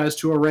like you guys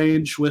to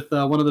arrange with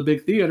one of the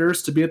big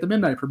theaters to be at the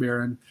midnight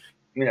premiere.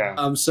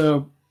 And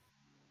so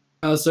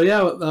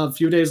yeah, a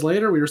few days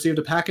later, we received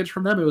a package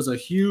from them. It was a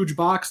huge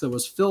box that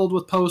was filled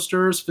with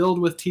posters, filled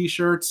with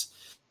T-shirts,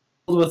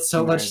 filled with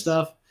so much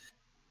stuff.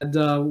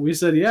 And we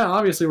said, yeah,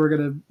 obviously we're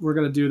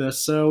gonna do this.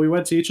 So we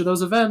went to each of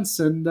those events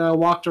and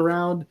walked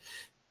around,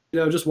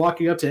 just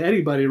walking up to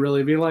anybody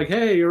really, being like,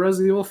 hey, you're a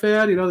Resident Evil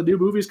fan, the new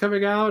movie's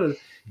coming out, and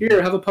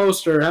here, have a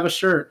poster, have a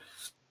shirt.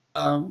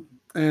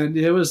 And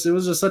it was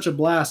just such a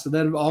blast. And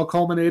then all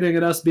culminating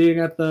in us being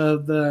at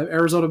the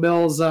Arizona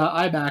Mills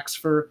IMAX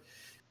for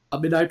a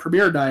midnight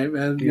premiere night,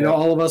 and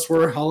all of us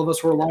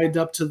were lined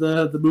up to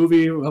the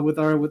movie with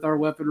our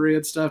weaponry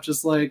and stuff,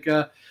 just like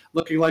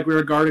looking like we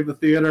were guarding the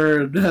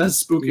theater and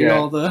spooking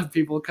all the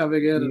people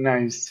coming in. And,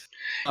 nice.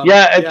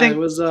 I think it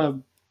was a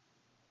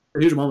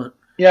huge moment.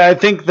 Yeah, I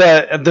think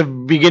that at the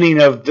beginning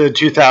of the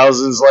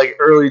 2000s, like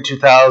early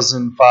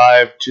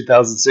 2005,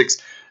 2006,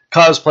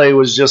 cosplay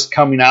was just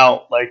coming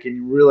out.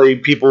 And really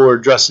people were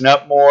dressing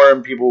up more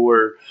and people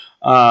were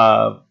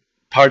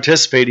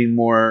participating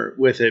more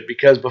with it,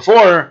 because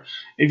before,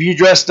 if you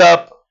dressed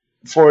up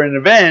for an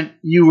event,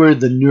 you were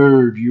the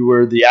nerd, you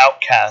were the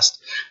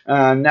outcast.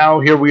 Now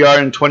here we are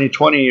in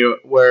 2020,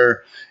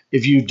 where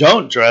if you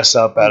don't dress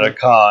up at a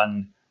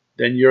con,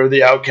 then you're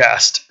the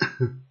outcast.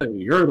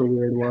 You're the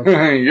weird one.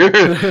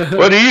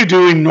 What are you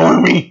doing,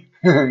 normie?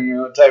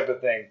 Type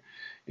of thing.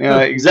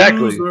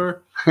 Exactly.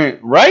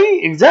 Right?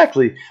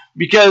 Exactly.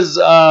 Because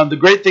the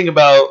great thing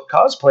about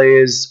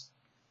cosplay is,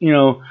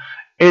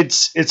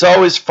 it's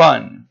always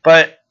fun.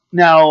 But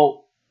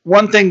now,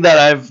 one thing that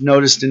I've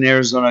noticed in the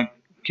Arizona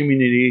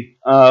community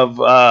of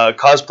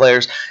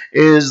cosplayers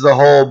is the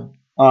whole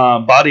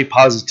body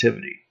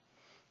positivity.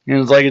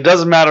 It's like, it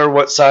doesn't matter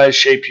what size,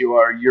 shape you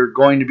are, you're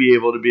going to be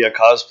able to be a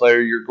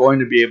cosplayer, you're going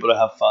to be able to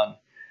have fun.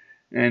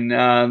 And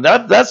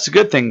that's a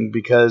good thing,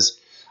 because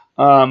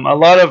a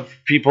lot of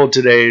people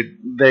today,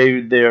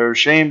 they're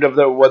ashamed of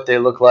what they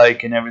look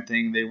like and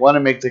everything. They want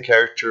to make the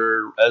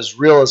character as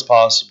real as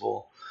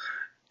possible.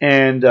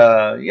 And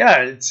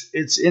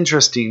it's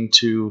interesting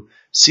to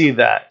see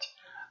that.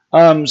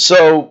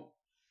 So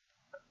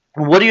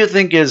what do you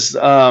think is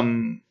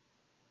the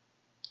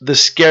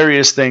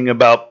scariest thing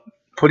about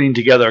putting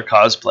together a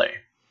cosplay?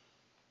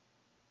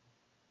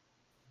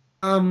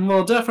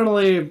 Well,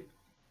 definitely,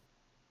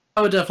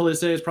 I would definitely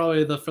say it's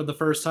probably for the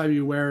first time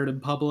you wear it in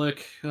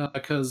public,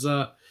 because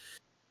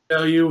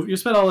you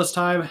spend all this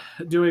time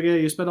doing it,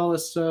 you spend all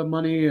this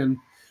money and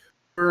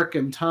work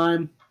and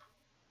time,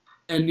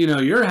 and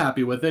you're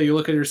happy with it. You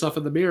look at yourself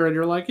in the mirror and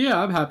you're like,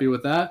 yeah, I'm happy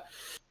with that.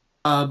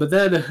 But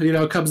then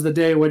comes the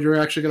day when you're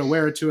actually going to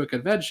wear it to a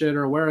convention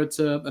or wear it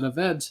to an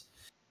event.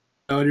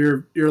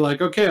 And you're like,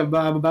 okay, I'm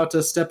about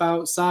to step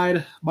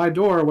outside my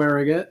door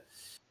wearing it,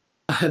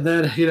 and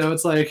then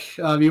it's like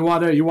you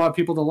want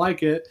people to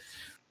like it,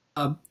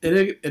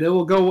 it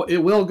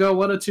will go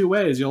one of two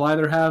ways. You'll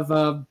either have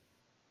a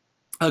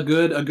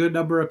good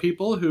number of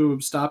people who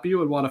stop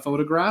you and want a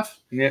photograph,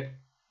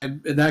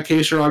 and in that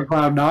case you're on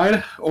cloud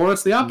nine, or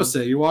it's the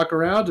opposite. You walk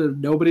around and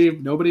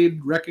nobody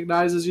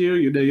recognizes you.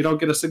 You don't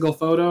get a single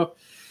photo.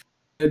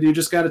 And you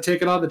just got to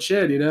take it on the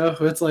chin,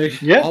 It's like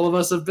all of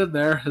us have been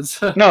there.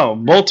 No,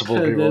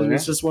 multiple people.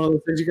 It's just one of the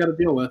things you got to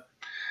deal with.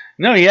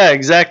 No, yeah,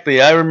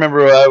 exactly. I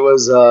remember I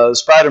was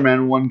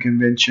Spider-Man one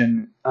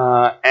convention,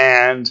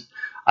 and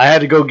I had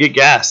to go get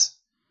gas,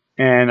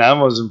 and I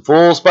was in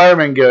full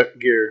Spider-Man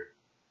gear,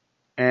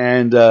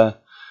 and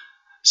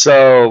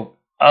so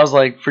I was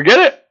like, forget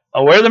it,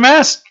 I'll wear the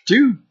mask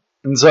too.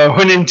 And so I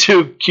went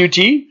into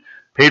QT,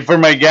 paid for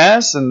my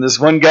gas, and this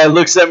one guy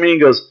looks at me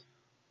and goes,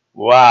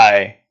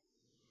 "Why?"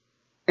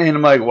 And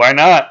I'm like, why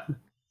not?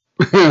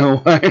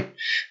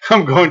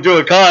 I'm going to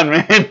a con,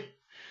 man.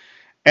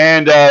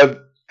 And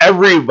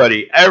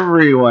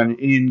everyone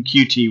in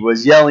QT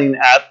was yelling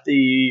at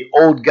the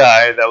old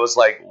guy that was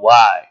like,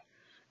 why?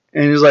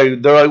 And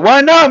they're like,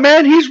 why not,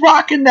 man? He's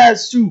rocking that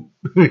suit.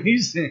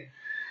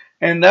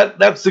 And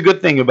that's the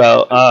good thing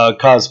about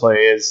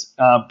cosplay is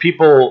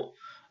people.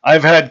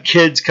 I've had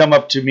kids come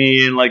up to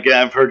me, and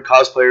I've heard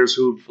cosplayers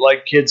who've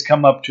kids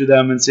come up to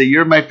them and say,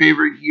 "You're my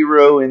favorite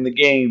hero in the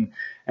game."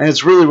 And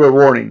it's really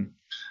rewarding.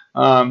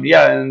 I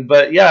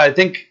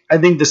think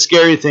the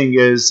scary thing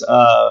is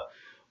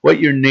what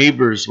your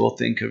neighbors will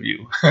think of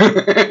you.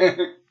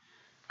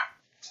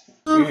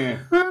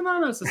 Not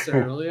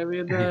necessarily. I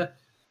mean,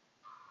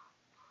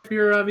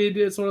 you're, I mean,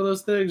 it's one of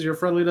those things. You're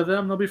friendly to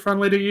them, they'll be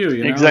friendly to you.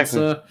 You know,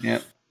 Exactly.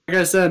 Like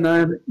I said,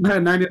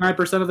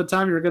 99% of the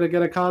time, you're going to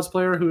get a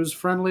cosplayer who's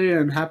friendly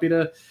and happy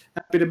to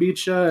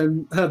meet you,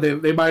 and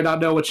they might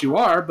not know what you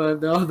are, but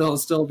they'll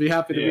still be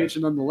happy to meet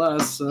you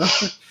nonetheless. So.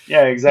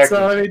 Yeah, exactly.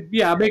 So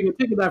I mean,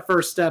 taking that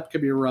first step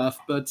can be rough,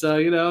 but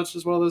it's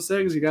just one of those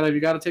things. You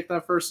gotta take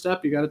that first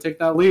step. You gotta take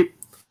that leap.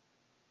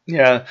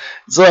 Yeah,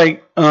 it's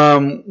like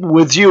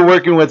with you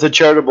working with a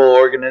charitable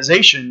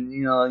organization,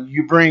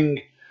 you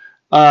bring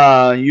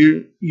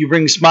you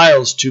bring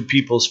smiles to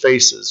people's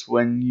faces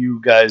when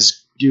you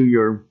guys do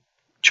your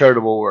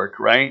charitable work,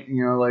 right?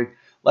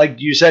 Like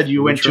you said,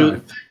 you went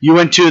to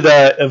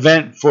the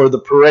event for the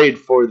parade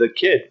for the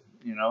kid,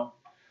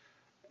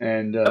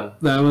 and that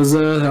was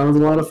a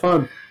lot of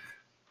fun.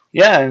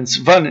 Yeah, and it's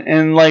fun,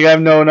 and like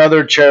I've known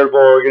other charitable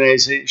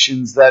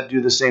organizations that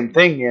do the same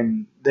thing,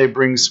 and they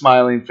bring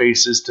smiling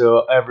faces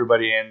to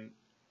everybody, and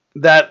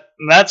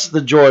that's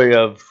the joy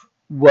of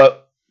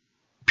what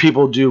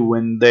people do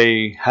when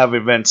they have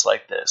events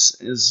like this.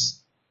 Is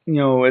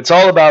it's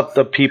all about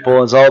the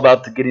people. It's all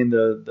about getting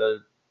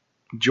the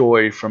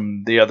joy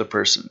from the other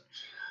person.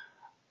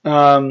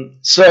 So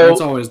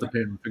that's always the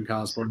pain in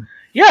cosplay.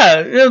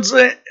 Yeah,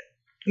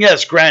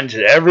 yes,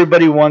 granted,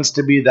 everybody wants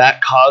to be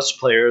that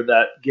cosplayer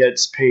that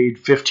gets paid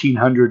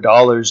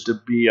 $1,500 to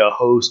be a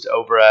host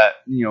over at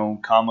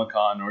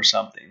Comic-Con or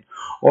something,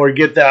 or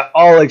get that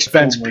all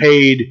expense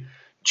paid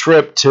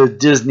trip to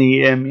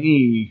Disney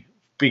ME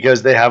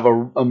because they have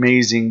an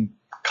amazing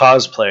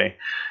cosplay.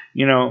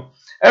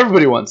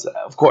 Everybody wants that,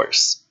 of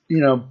course.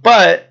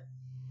 But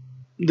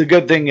the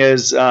good thing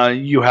is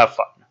you have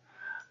fun.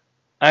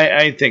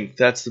 I think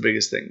that's the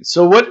biggest thing.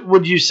 So, what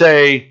would you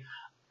say?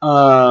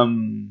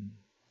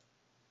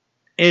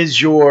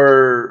 Is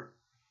your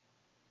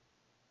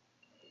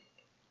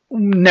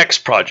next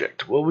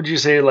project? What would you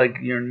say like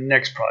your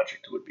next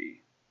project would be?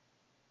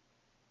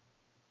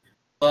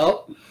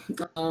 Well,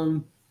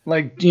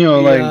 we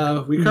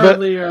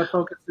currently are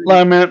focusing.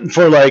 I meant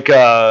for like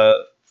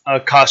a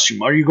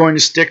costume. Are you going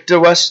to stick to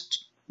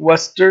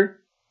Wester?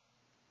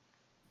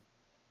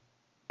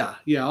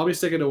 Yeah, I'll be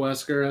sticking to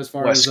Wesker as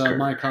far as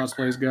my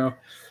cosplays go.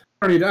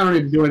 I don't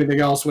need to do anything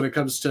else when it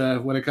comes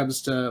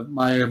to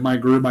my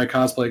group, my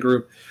cosplay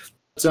group.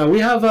 So we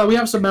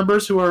have some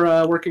members who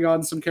are working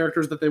on some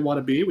characters that they want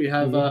to be. We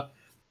have a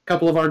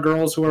couple of our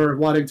girls who are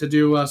wanting to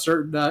do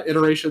certain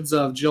iterations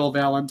of Jill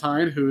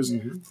Valentine, who's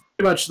pretty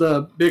much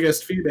the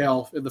biggest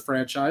female in the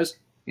franchise.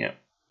 Yeah,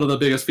 one of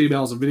the biggest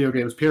females in video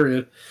games.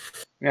 Period.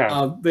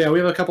 Yeah. We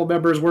have a couple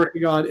members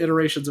working on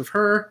iterations of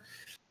her.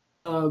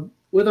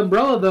 With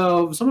Umbrella,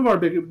 though, some of our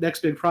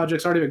next big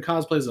projects aren't even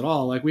cosplays at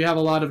all. Like we have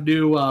a lot of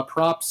new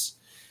props,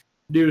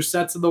 new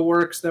sets in the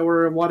works that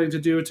we're wanting to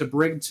do to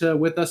bring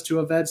with us to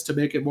events to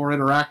make it more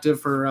interactive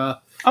for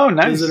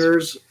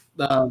visitors.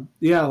 A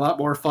lot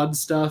more fun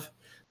stuff.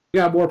 We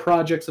got more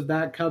projects of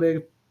that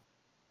coming.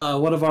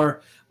 One of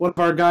our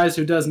guys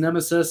who does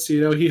Nemesis,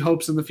 he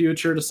hopes in the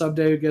future to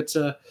someday get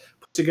to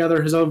put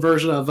together his own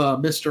version of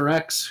Mr.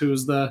 X,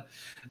 who's the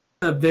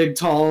big,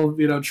 tall,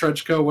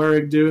 trench coat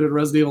wearing dude in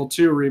Resident Evil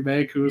 2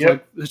 remake who's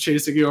like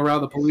chasing you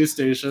around the police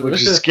station,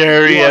 which is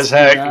scary as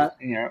heck.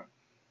 Yeah.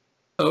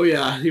 Oh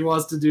yeah, he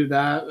wants to do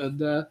that, and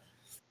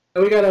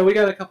we got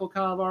a couple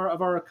of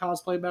our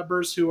cosplay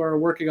members who are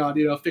working on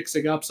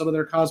fixing up some of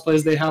their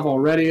cosplays they have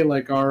already,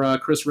 like our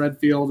Chris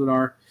Redfield and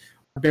our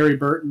Barry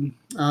Burton.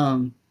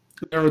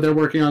 They're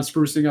working on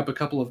sprucing up a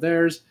couple of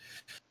theirs.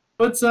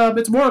 But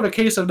it's more of a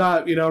case of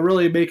not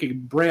really making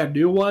brand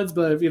new ones,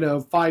 but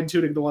fine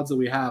tuning the ones that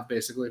we have,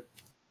 basically.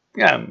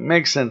 Yeah,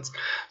 makes sense.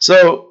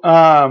 So,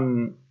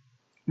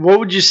 what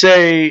would you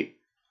say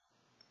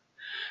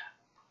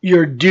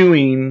you're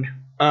doing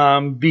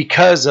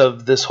because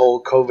of this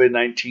whole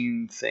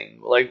COVID-19 thing?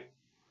 Like,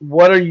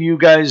 what are you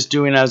guys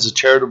doing as a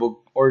charitable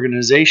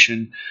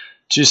organization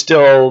to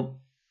still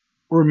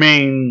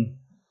remain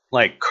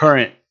like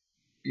current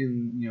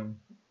in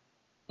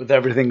with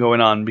everything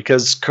going on?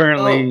 Because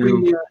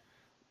currently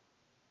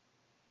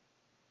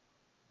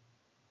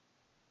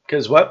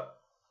because what?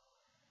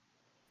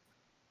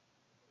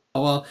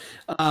 Well,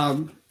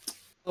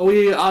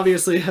 we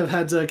obviously have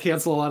had to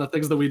cancel a lot of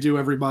things that we do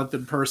every month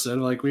in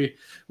person. Like we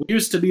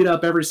used to meet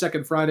up every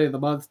second Friday of the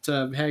month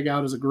to hang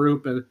out as a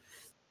group and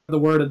the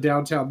word in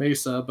downtown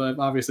Mesa, but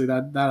obviously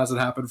that hasn't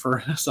happened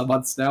for some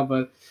months now.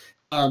 But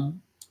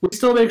we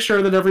still make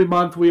sure that every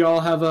month we all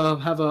have a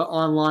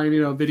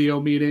online video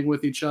meeting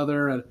with each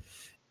other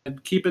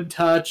and keep in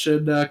touch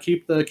and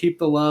keep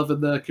the love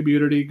and the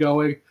community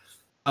going.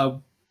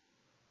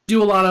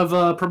 Do a lot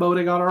of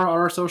promoting on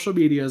our social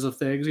medias of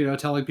things,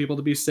 telling people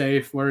to be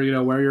safe, wear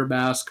your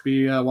mask,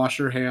 wash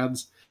your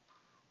hands.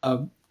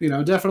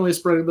 Definitely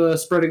spreading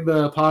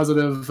the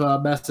positive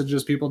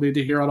messages people need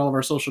to hear on all of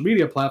our social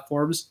media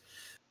platforms.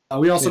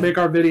 We also make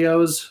our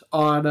videos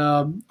on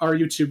our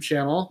YouTube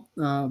channel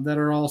that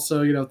are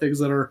also things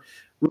that are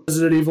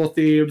Resident Evil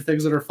themed,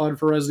 things that are fun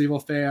for Resident Evil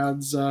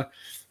fans.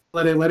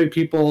 Letting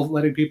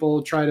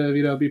people try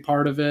to be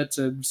part of it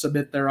and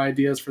submit their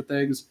ideas for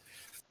things.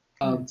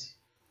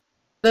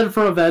 Then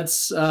for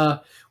events,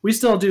 we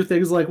still do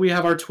things like we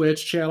have our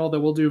Twitch channel that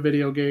we'll do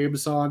video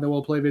games on, that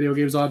we'll play video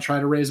games on, try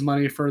to raise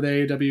money for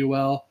the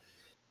AWL.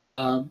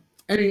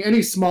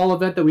 Any small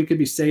event that we could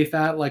be safe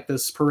at, like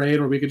this parade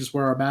where we could just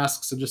wear our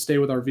masks and just stay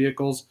with our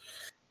vehicles.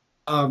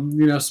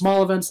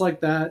 Small events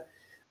like that.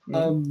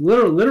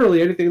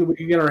 Literally anything that we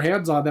can get our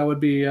hands on that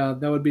would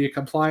be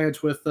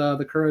compliant with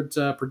the current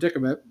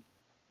predicament.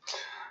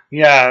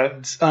 Yeah,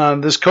 this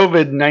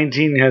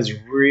COVID-19 has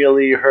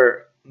really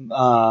hurt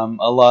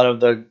a lot of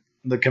the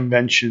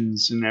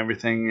conventions and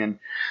everything, and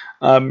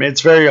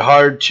it's very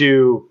hard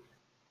to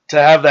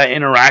have that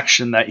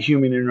interaction, that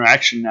human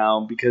interaction now,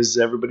 because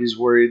everybody's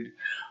worried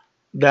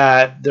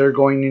that they're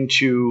going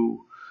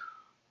into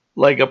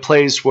like a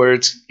place where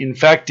it's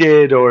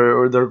infected,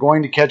 or they're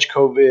going to catch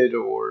COVID,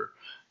 or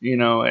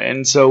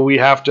and so we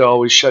have to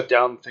always shut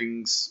down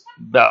things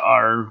that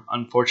are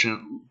unfortunate.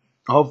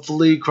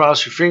 Hopefully,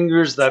 cross your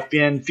fingers that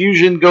fan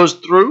fusion goes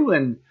through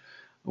and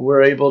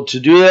we're able to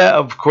do that.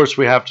 Of course,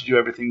 we have to do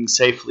everything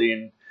safely,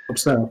 and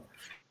So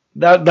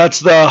that's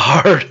the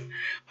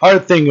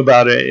hard thing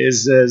about it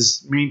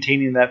is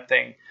maintaining that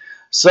thing.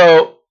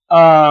 So,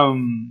 have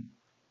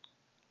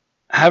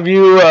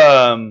you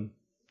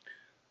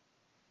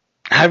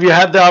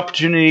had the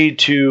opportunity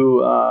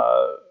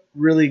to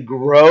really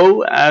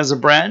grow as a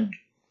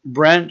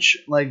branch,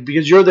 like,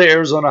 because you're the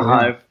Arizona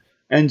Hive,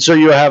 and so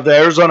you have the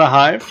Arizona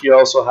Hive. You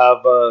also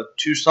have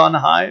Tucson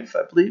Hive,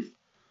 I believe.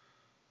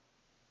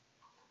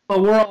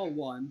 Well, we're all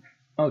one.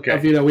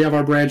 Okay. We have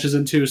our branches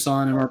in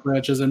Tucson and our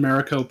branches in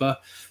Maricopa,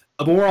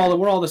 but we're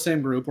all the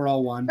same group. We're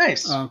all one.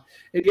 Nice.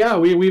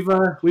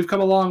 We've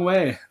come a long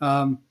way.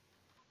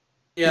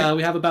 We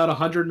have about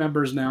 100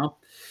 members now.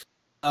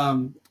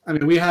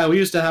 We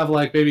used to have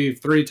like maybe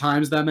 3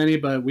 times that many,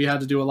 but we had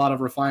to do a lot of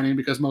refining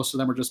because most of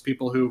them are just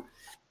people who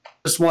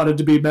just wanted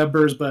to be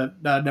members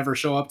but never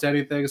show up to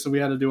anything. So we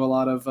had to do a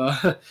lot of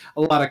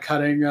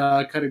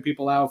cutting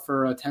people out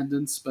for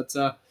attendance. But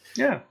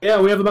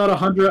we have about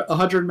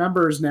 100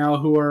 members now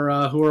who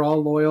are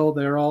all loyal.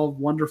 They're all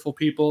wonderful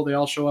people. They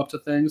all show up to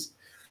things,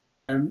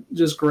 and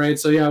just great.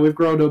 So yeah, we've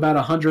grown to about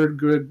 100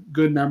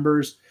 good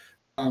members.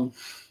 We're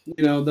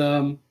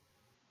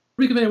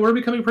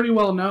becoming pretty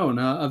well known.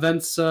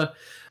 Events,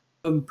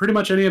 pretty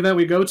much any event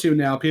we go to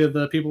now,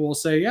 the people will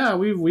say, "Yeah,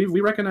 we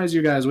recognize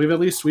you guys. They'll at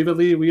least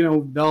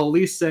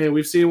say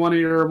we've seen one of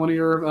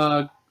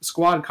your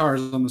squad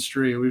cars on the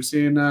street. We've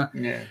seen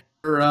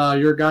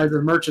your guys'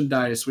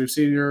 merchandise. We've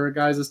seen your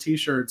guys'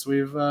 T-shirts.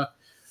 We've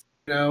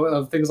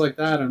things like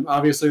that." And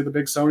obviously the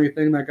big Sony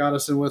thing that got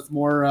us in with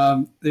more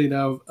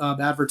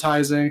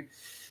advertising.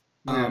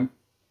 And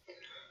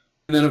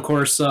then, of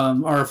course,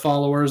 our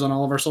followers on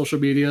all of our social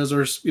medias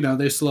are,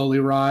 they slowly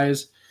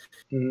rise.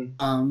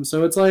 Mm-hmm.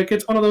 So it's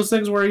one of those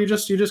things where you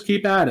just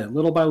keep at it,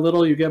 little by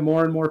little. You get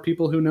more and more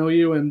people who know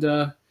you, and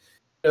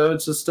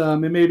it's just it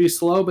may be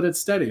slow, but it's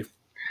steady.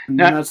 And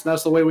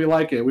that's the way we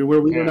like it. We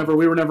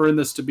were never in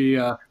this to be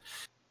we're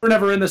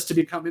never in this to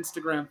become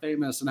Instagram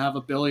famous and have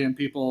 1 billion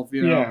people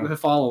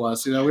follow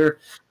us.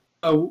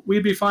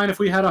 We'd be fine if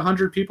we had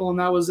 100 people and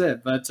that was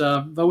it. But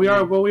we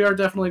are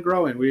definitely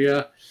growing. We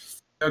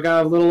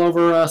got a little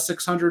over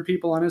 600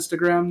 people on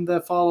Instagram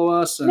that follow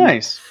us, and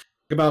nice.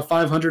 About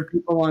 500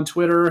 people on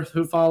Twitter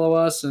who follow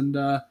us, and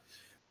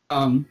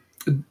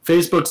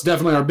Facebook's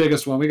definitely our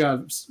biggest one. We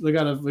got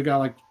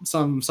like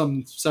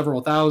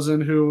several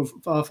thousand who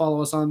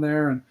follow us on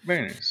there, and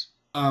very nice.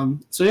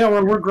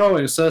 We're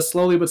growing, so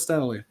slowly but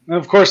steadily. And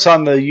of course,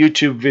 on the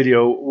YouTube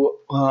video,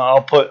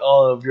 I'll put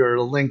all of your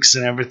links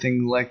and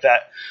everything like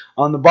that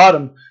on the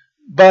bottom.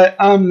 But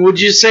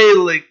would you say,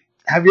 like,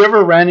 have you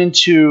ever ran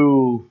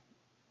into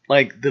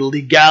like the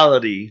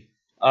legality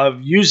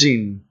of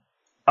using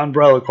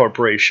Umbrella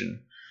Corporation,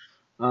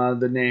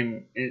 the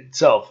name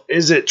itself?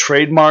 Is it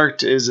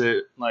trademarked? Is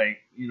it like,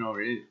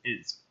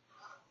 it's,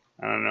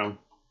 I don't know.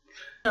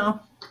 No,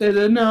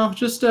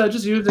 just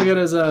using it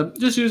as a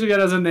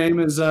name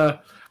is nothing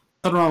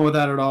wrong with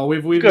that at all.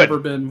 We've never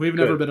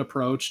been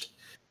approached,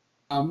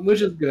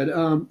 which is good.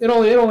 It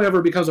only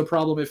ever becomes a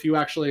problem if you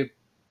actually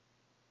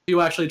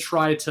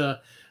try to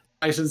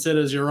license it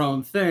as your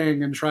own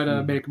thing and try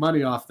to make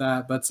money off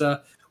that. But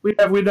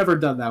we've never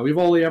done that. We've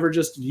only ever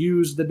just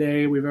used the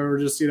name. We've ever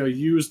just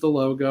used the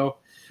logo.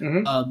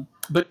 Mm-hmm.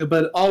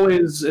 But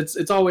always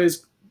it's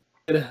always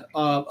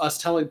us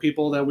telling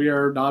people that we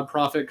are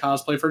nonprofit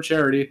cosplay for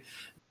charity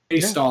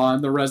based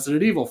on the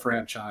Resident Evil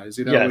franchise,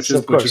 which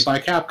is by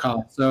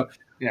Capcom. So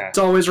it's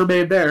always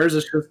remained theirs.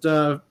 It's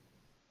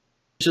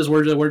just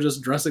we're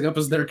just dressing up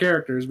as their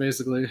characters,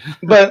 basically.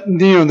 But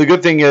the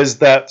good thing is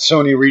that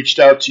Sony reached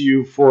out to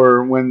you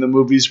for when the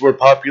movies were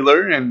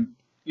popular, and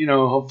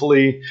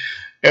hopefully,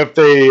 if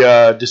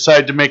they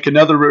decide to make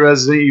another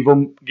Resident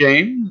Evil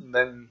game,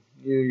 then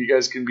you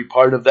guys can be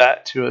part of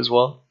that too as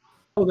well.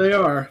 Oh, they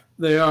are.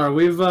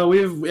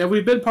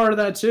 We've been part of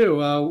that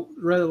too.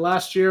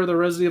 Last year, the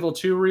Resident Evil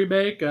 2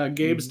 remake,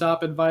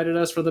 GameStop invited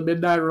us for the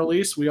midnight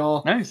release. We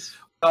all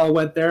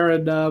went there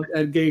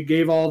and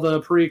gave all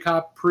the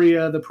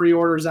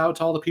pre-orders out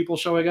to all the people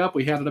showing up.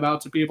 We handed them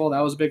out to people.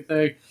 That was a big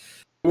thing.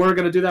 We're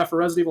going to do that for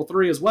Resident Evil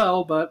 3 as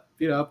well, but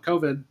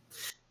COVID.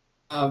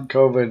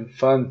 COVID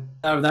fun.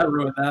 That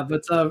ruined that.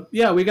 But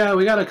yeah, we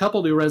got a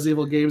couple new Resident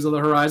Evil games on the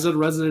horizon.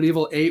 Resident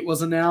Evil 8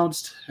 was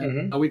announced.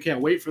 We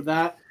can't wait for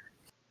that.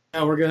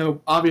 We're going to,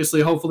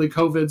 obviously, hopefully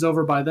COVID's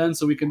over by then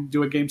so we can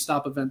do a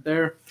GameStop event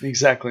there.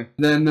 Exactly.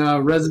 And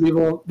then Resident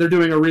Evil, they're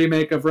doing a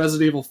remake of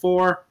Resident Evil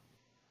 4.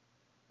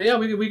 Yeah,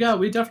 we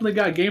definitely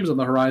got games on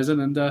the horizon,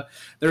 and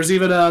there's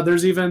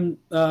even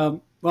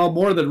well,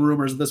 more than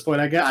rumors at this point.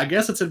 I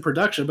guess it's in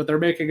production, but they're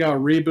making a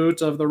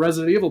reboot of the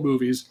Resident Evil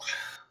movies.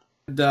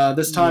 And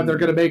this time they're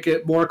going to make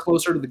it more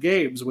closer to the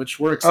games, which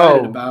we're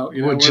excited about.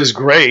 Which is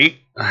great.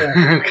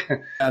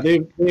 Yeah,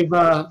 they've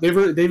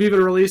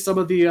even released some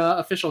of the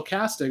official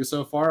casting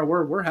so far.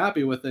 We're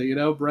happy with it.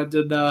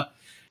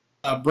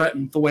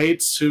 Brenton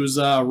Thwaites, who's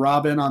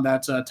Robin on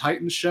that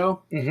Titans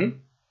show.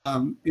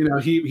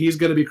 He's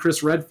going to be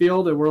Chris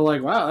Redfield, and we're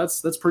like, wow,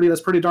 that's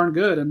pretty darn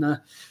good. And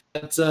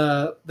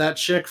that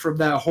chick from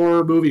that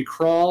horror movie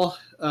Crawl,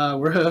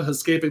 we're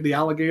escaping the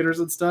alligators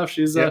and stuff.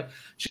 She's going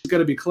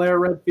to be Claire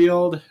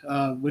Redfield,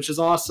 which is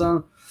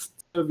awesome.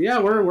 So, yeah,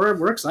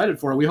 we're excited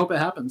for it. We hope it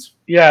happens.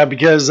 Yeah,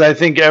 because I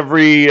think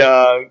every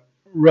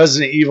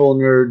Resident Evil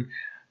nerd,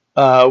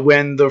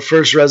 when the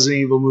first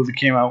Resident Evil movie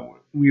came out,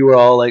 we were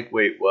all like,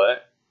 wait,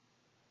 what?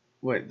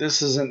 Wait,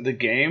 this isn't the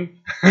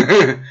game?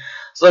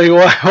 It's like,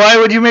 why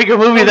would you make a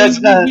movie that's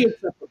not...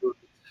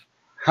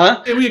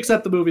 Huh? We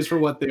accept the movies for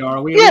what they are.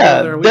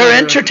 They're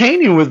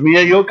entertaining with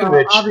Mia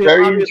Jovovich.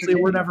 Obviously,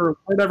 we're never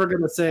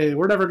gonna say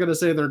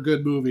they're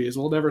good movies.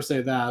 We'll never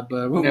say that,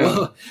 but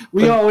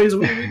we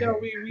accept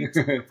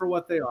them for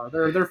what they are.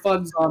 They're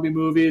fun zombie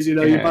movies. You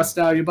bust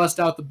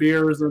out the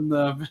beers and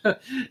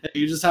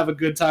you just have a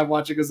good time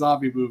watching a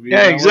zombie movie.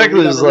 Yeah,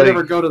 exactly. We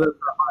never go to them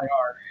for high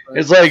art.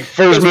 It's like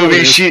first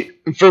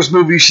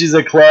movie she's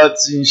a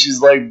klutz and she's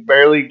like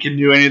barely can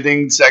do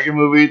anything. Second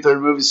movie,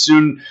 third movie,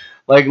 soon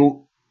like.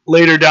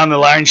 Later down the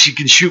line, she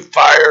can shoot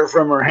fire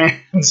from her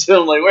hands.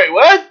 So I'm like, wait,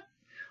 what?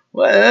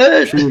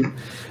 What?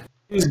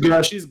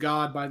 She's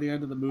God by the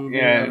end of the movie.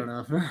 Yeah. I don't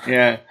know.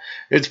 Yeah,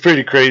 it's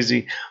pretty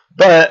crazy.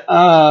 But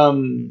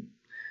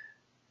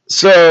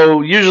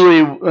so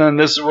usually,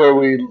 this is where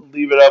we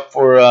leave it up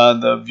for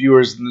the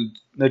viewers in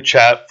the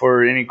chat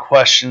for any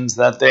questions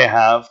that they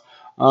have.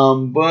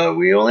 But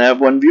we only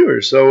have one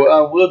viewer,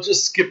 so we'll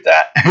just skip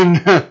that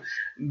and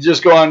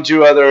just go on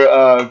to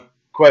other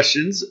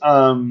questions.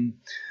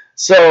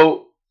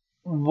 So,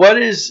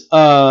 what is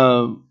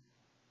now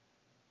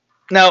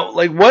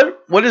like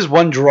what is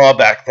one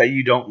drawback that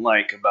you don't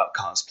like about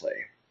cosplay?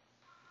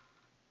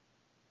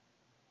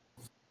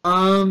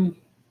 Well,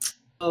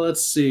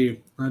 let's see.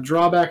 A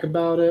drawback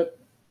about it.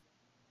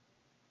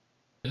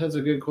 That's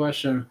a good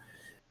question.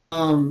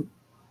 I'd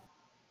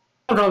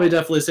probably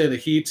definitely say the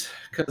heat,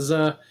 because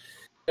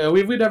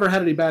we've never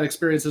had any bad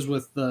experiences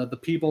with the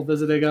people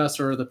visiting us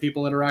or the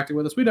people interacting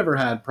with us. We never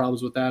had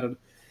problems with that.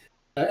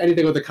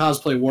 Anything with the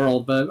cosplay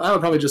world, but I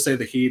would probably just say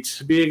the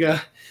heat. Being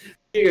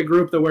a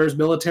group that wears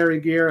military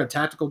gear and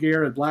tactical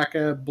gear and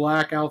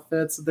black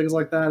outfits and things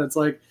like that, it's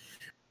like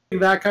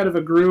that kind of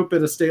a group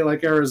in a state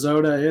like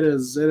Arizona. It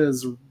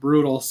is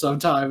brutal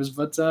sometimes,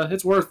 but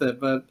it's worth it.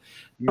 But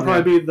that'll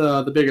probably be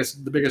the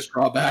biggest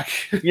drawback.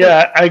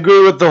 Yeah, I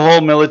agree with the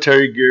whole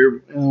military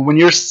gear. When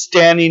you're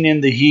standing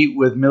in the heat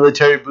with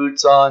military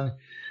boots on,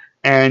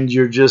 and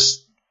you're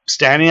just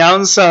standing out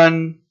in the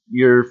sun,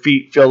 your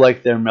feet feel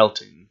like they're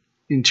melting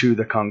into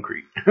the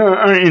concrete,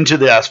 or into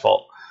the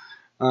asphalt,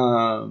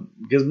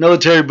 because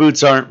military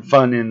boots aren't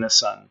fun in the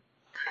sun.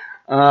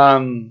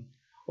 Well,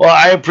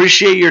 I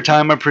appreciate your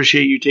time. I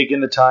appreciate you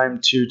taking the time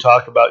to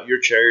talk about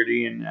your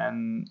charity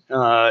and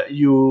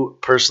you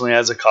personally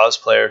as a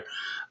cosplayer.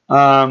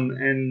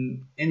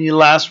 And any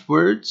last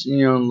words,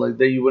 like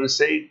that you want to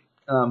say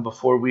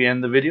before we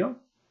end the video?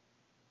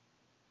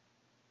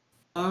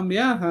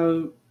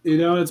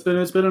 It's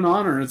been an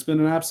honor. It's been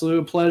an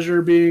absolute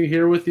pleasure being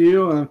here with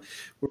you.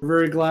 We're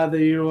very glad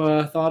that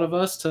you thought of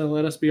us to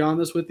let us be on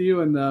this with you,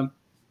 and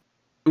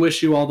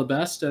wish you all the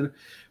best. And for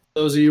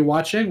those of you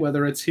watching,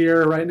 whether it's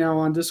here right now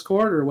on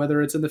Discord or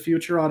whether it's in the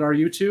future on our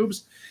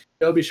YouTubes,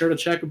 be sure to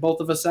check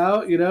both of us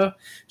out.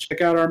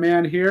 Check out our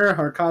man here,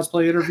 our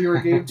cosplay interviewer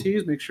Game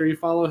Tees. Make sure you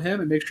follow him,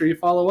 and make sure you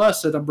follow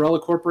us at Umbrella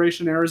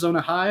Corporation Arizona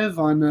Hive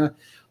on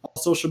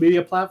all social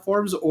media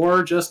platforms,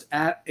 or just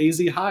at AZ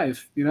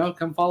Hive.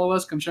 Come follow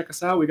us, come check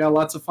us out. We got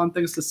lots of fun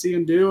things to see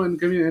and do and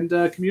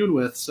commune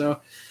with. So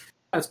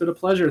it's been a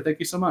pleasure. Thank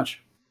you so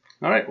much.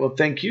 All right. Well,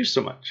 thank you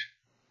so much.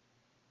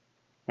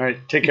 All right.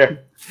 Take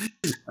care.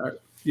 All right.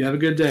 You have a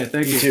good day.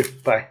 Thank you. You too.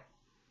 Bye.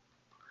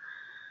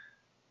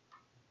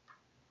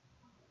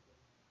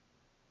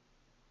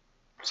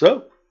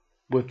 So,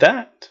 with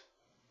that,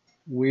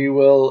 we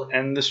will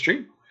end the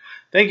stream.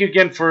 Thank you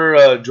again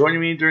for joining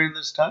me during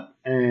this time.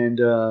 And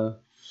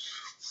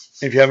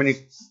if you have any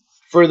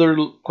further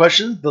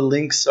questions, the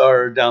links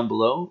are down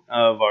below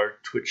of our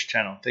Twitch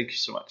channel. Thank you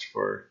so much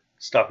for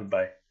stopping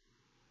by.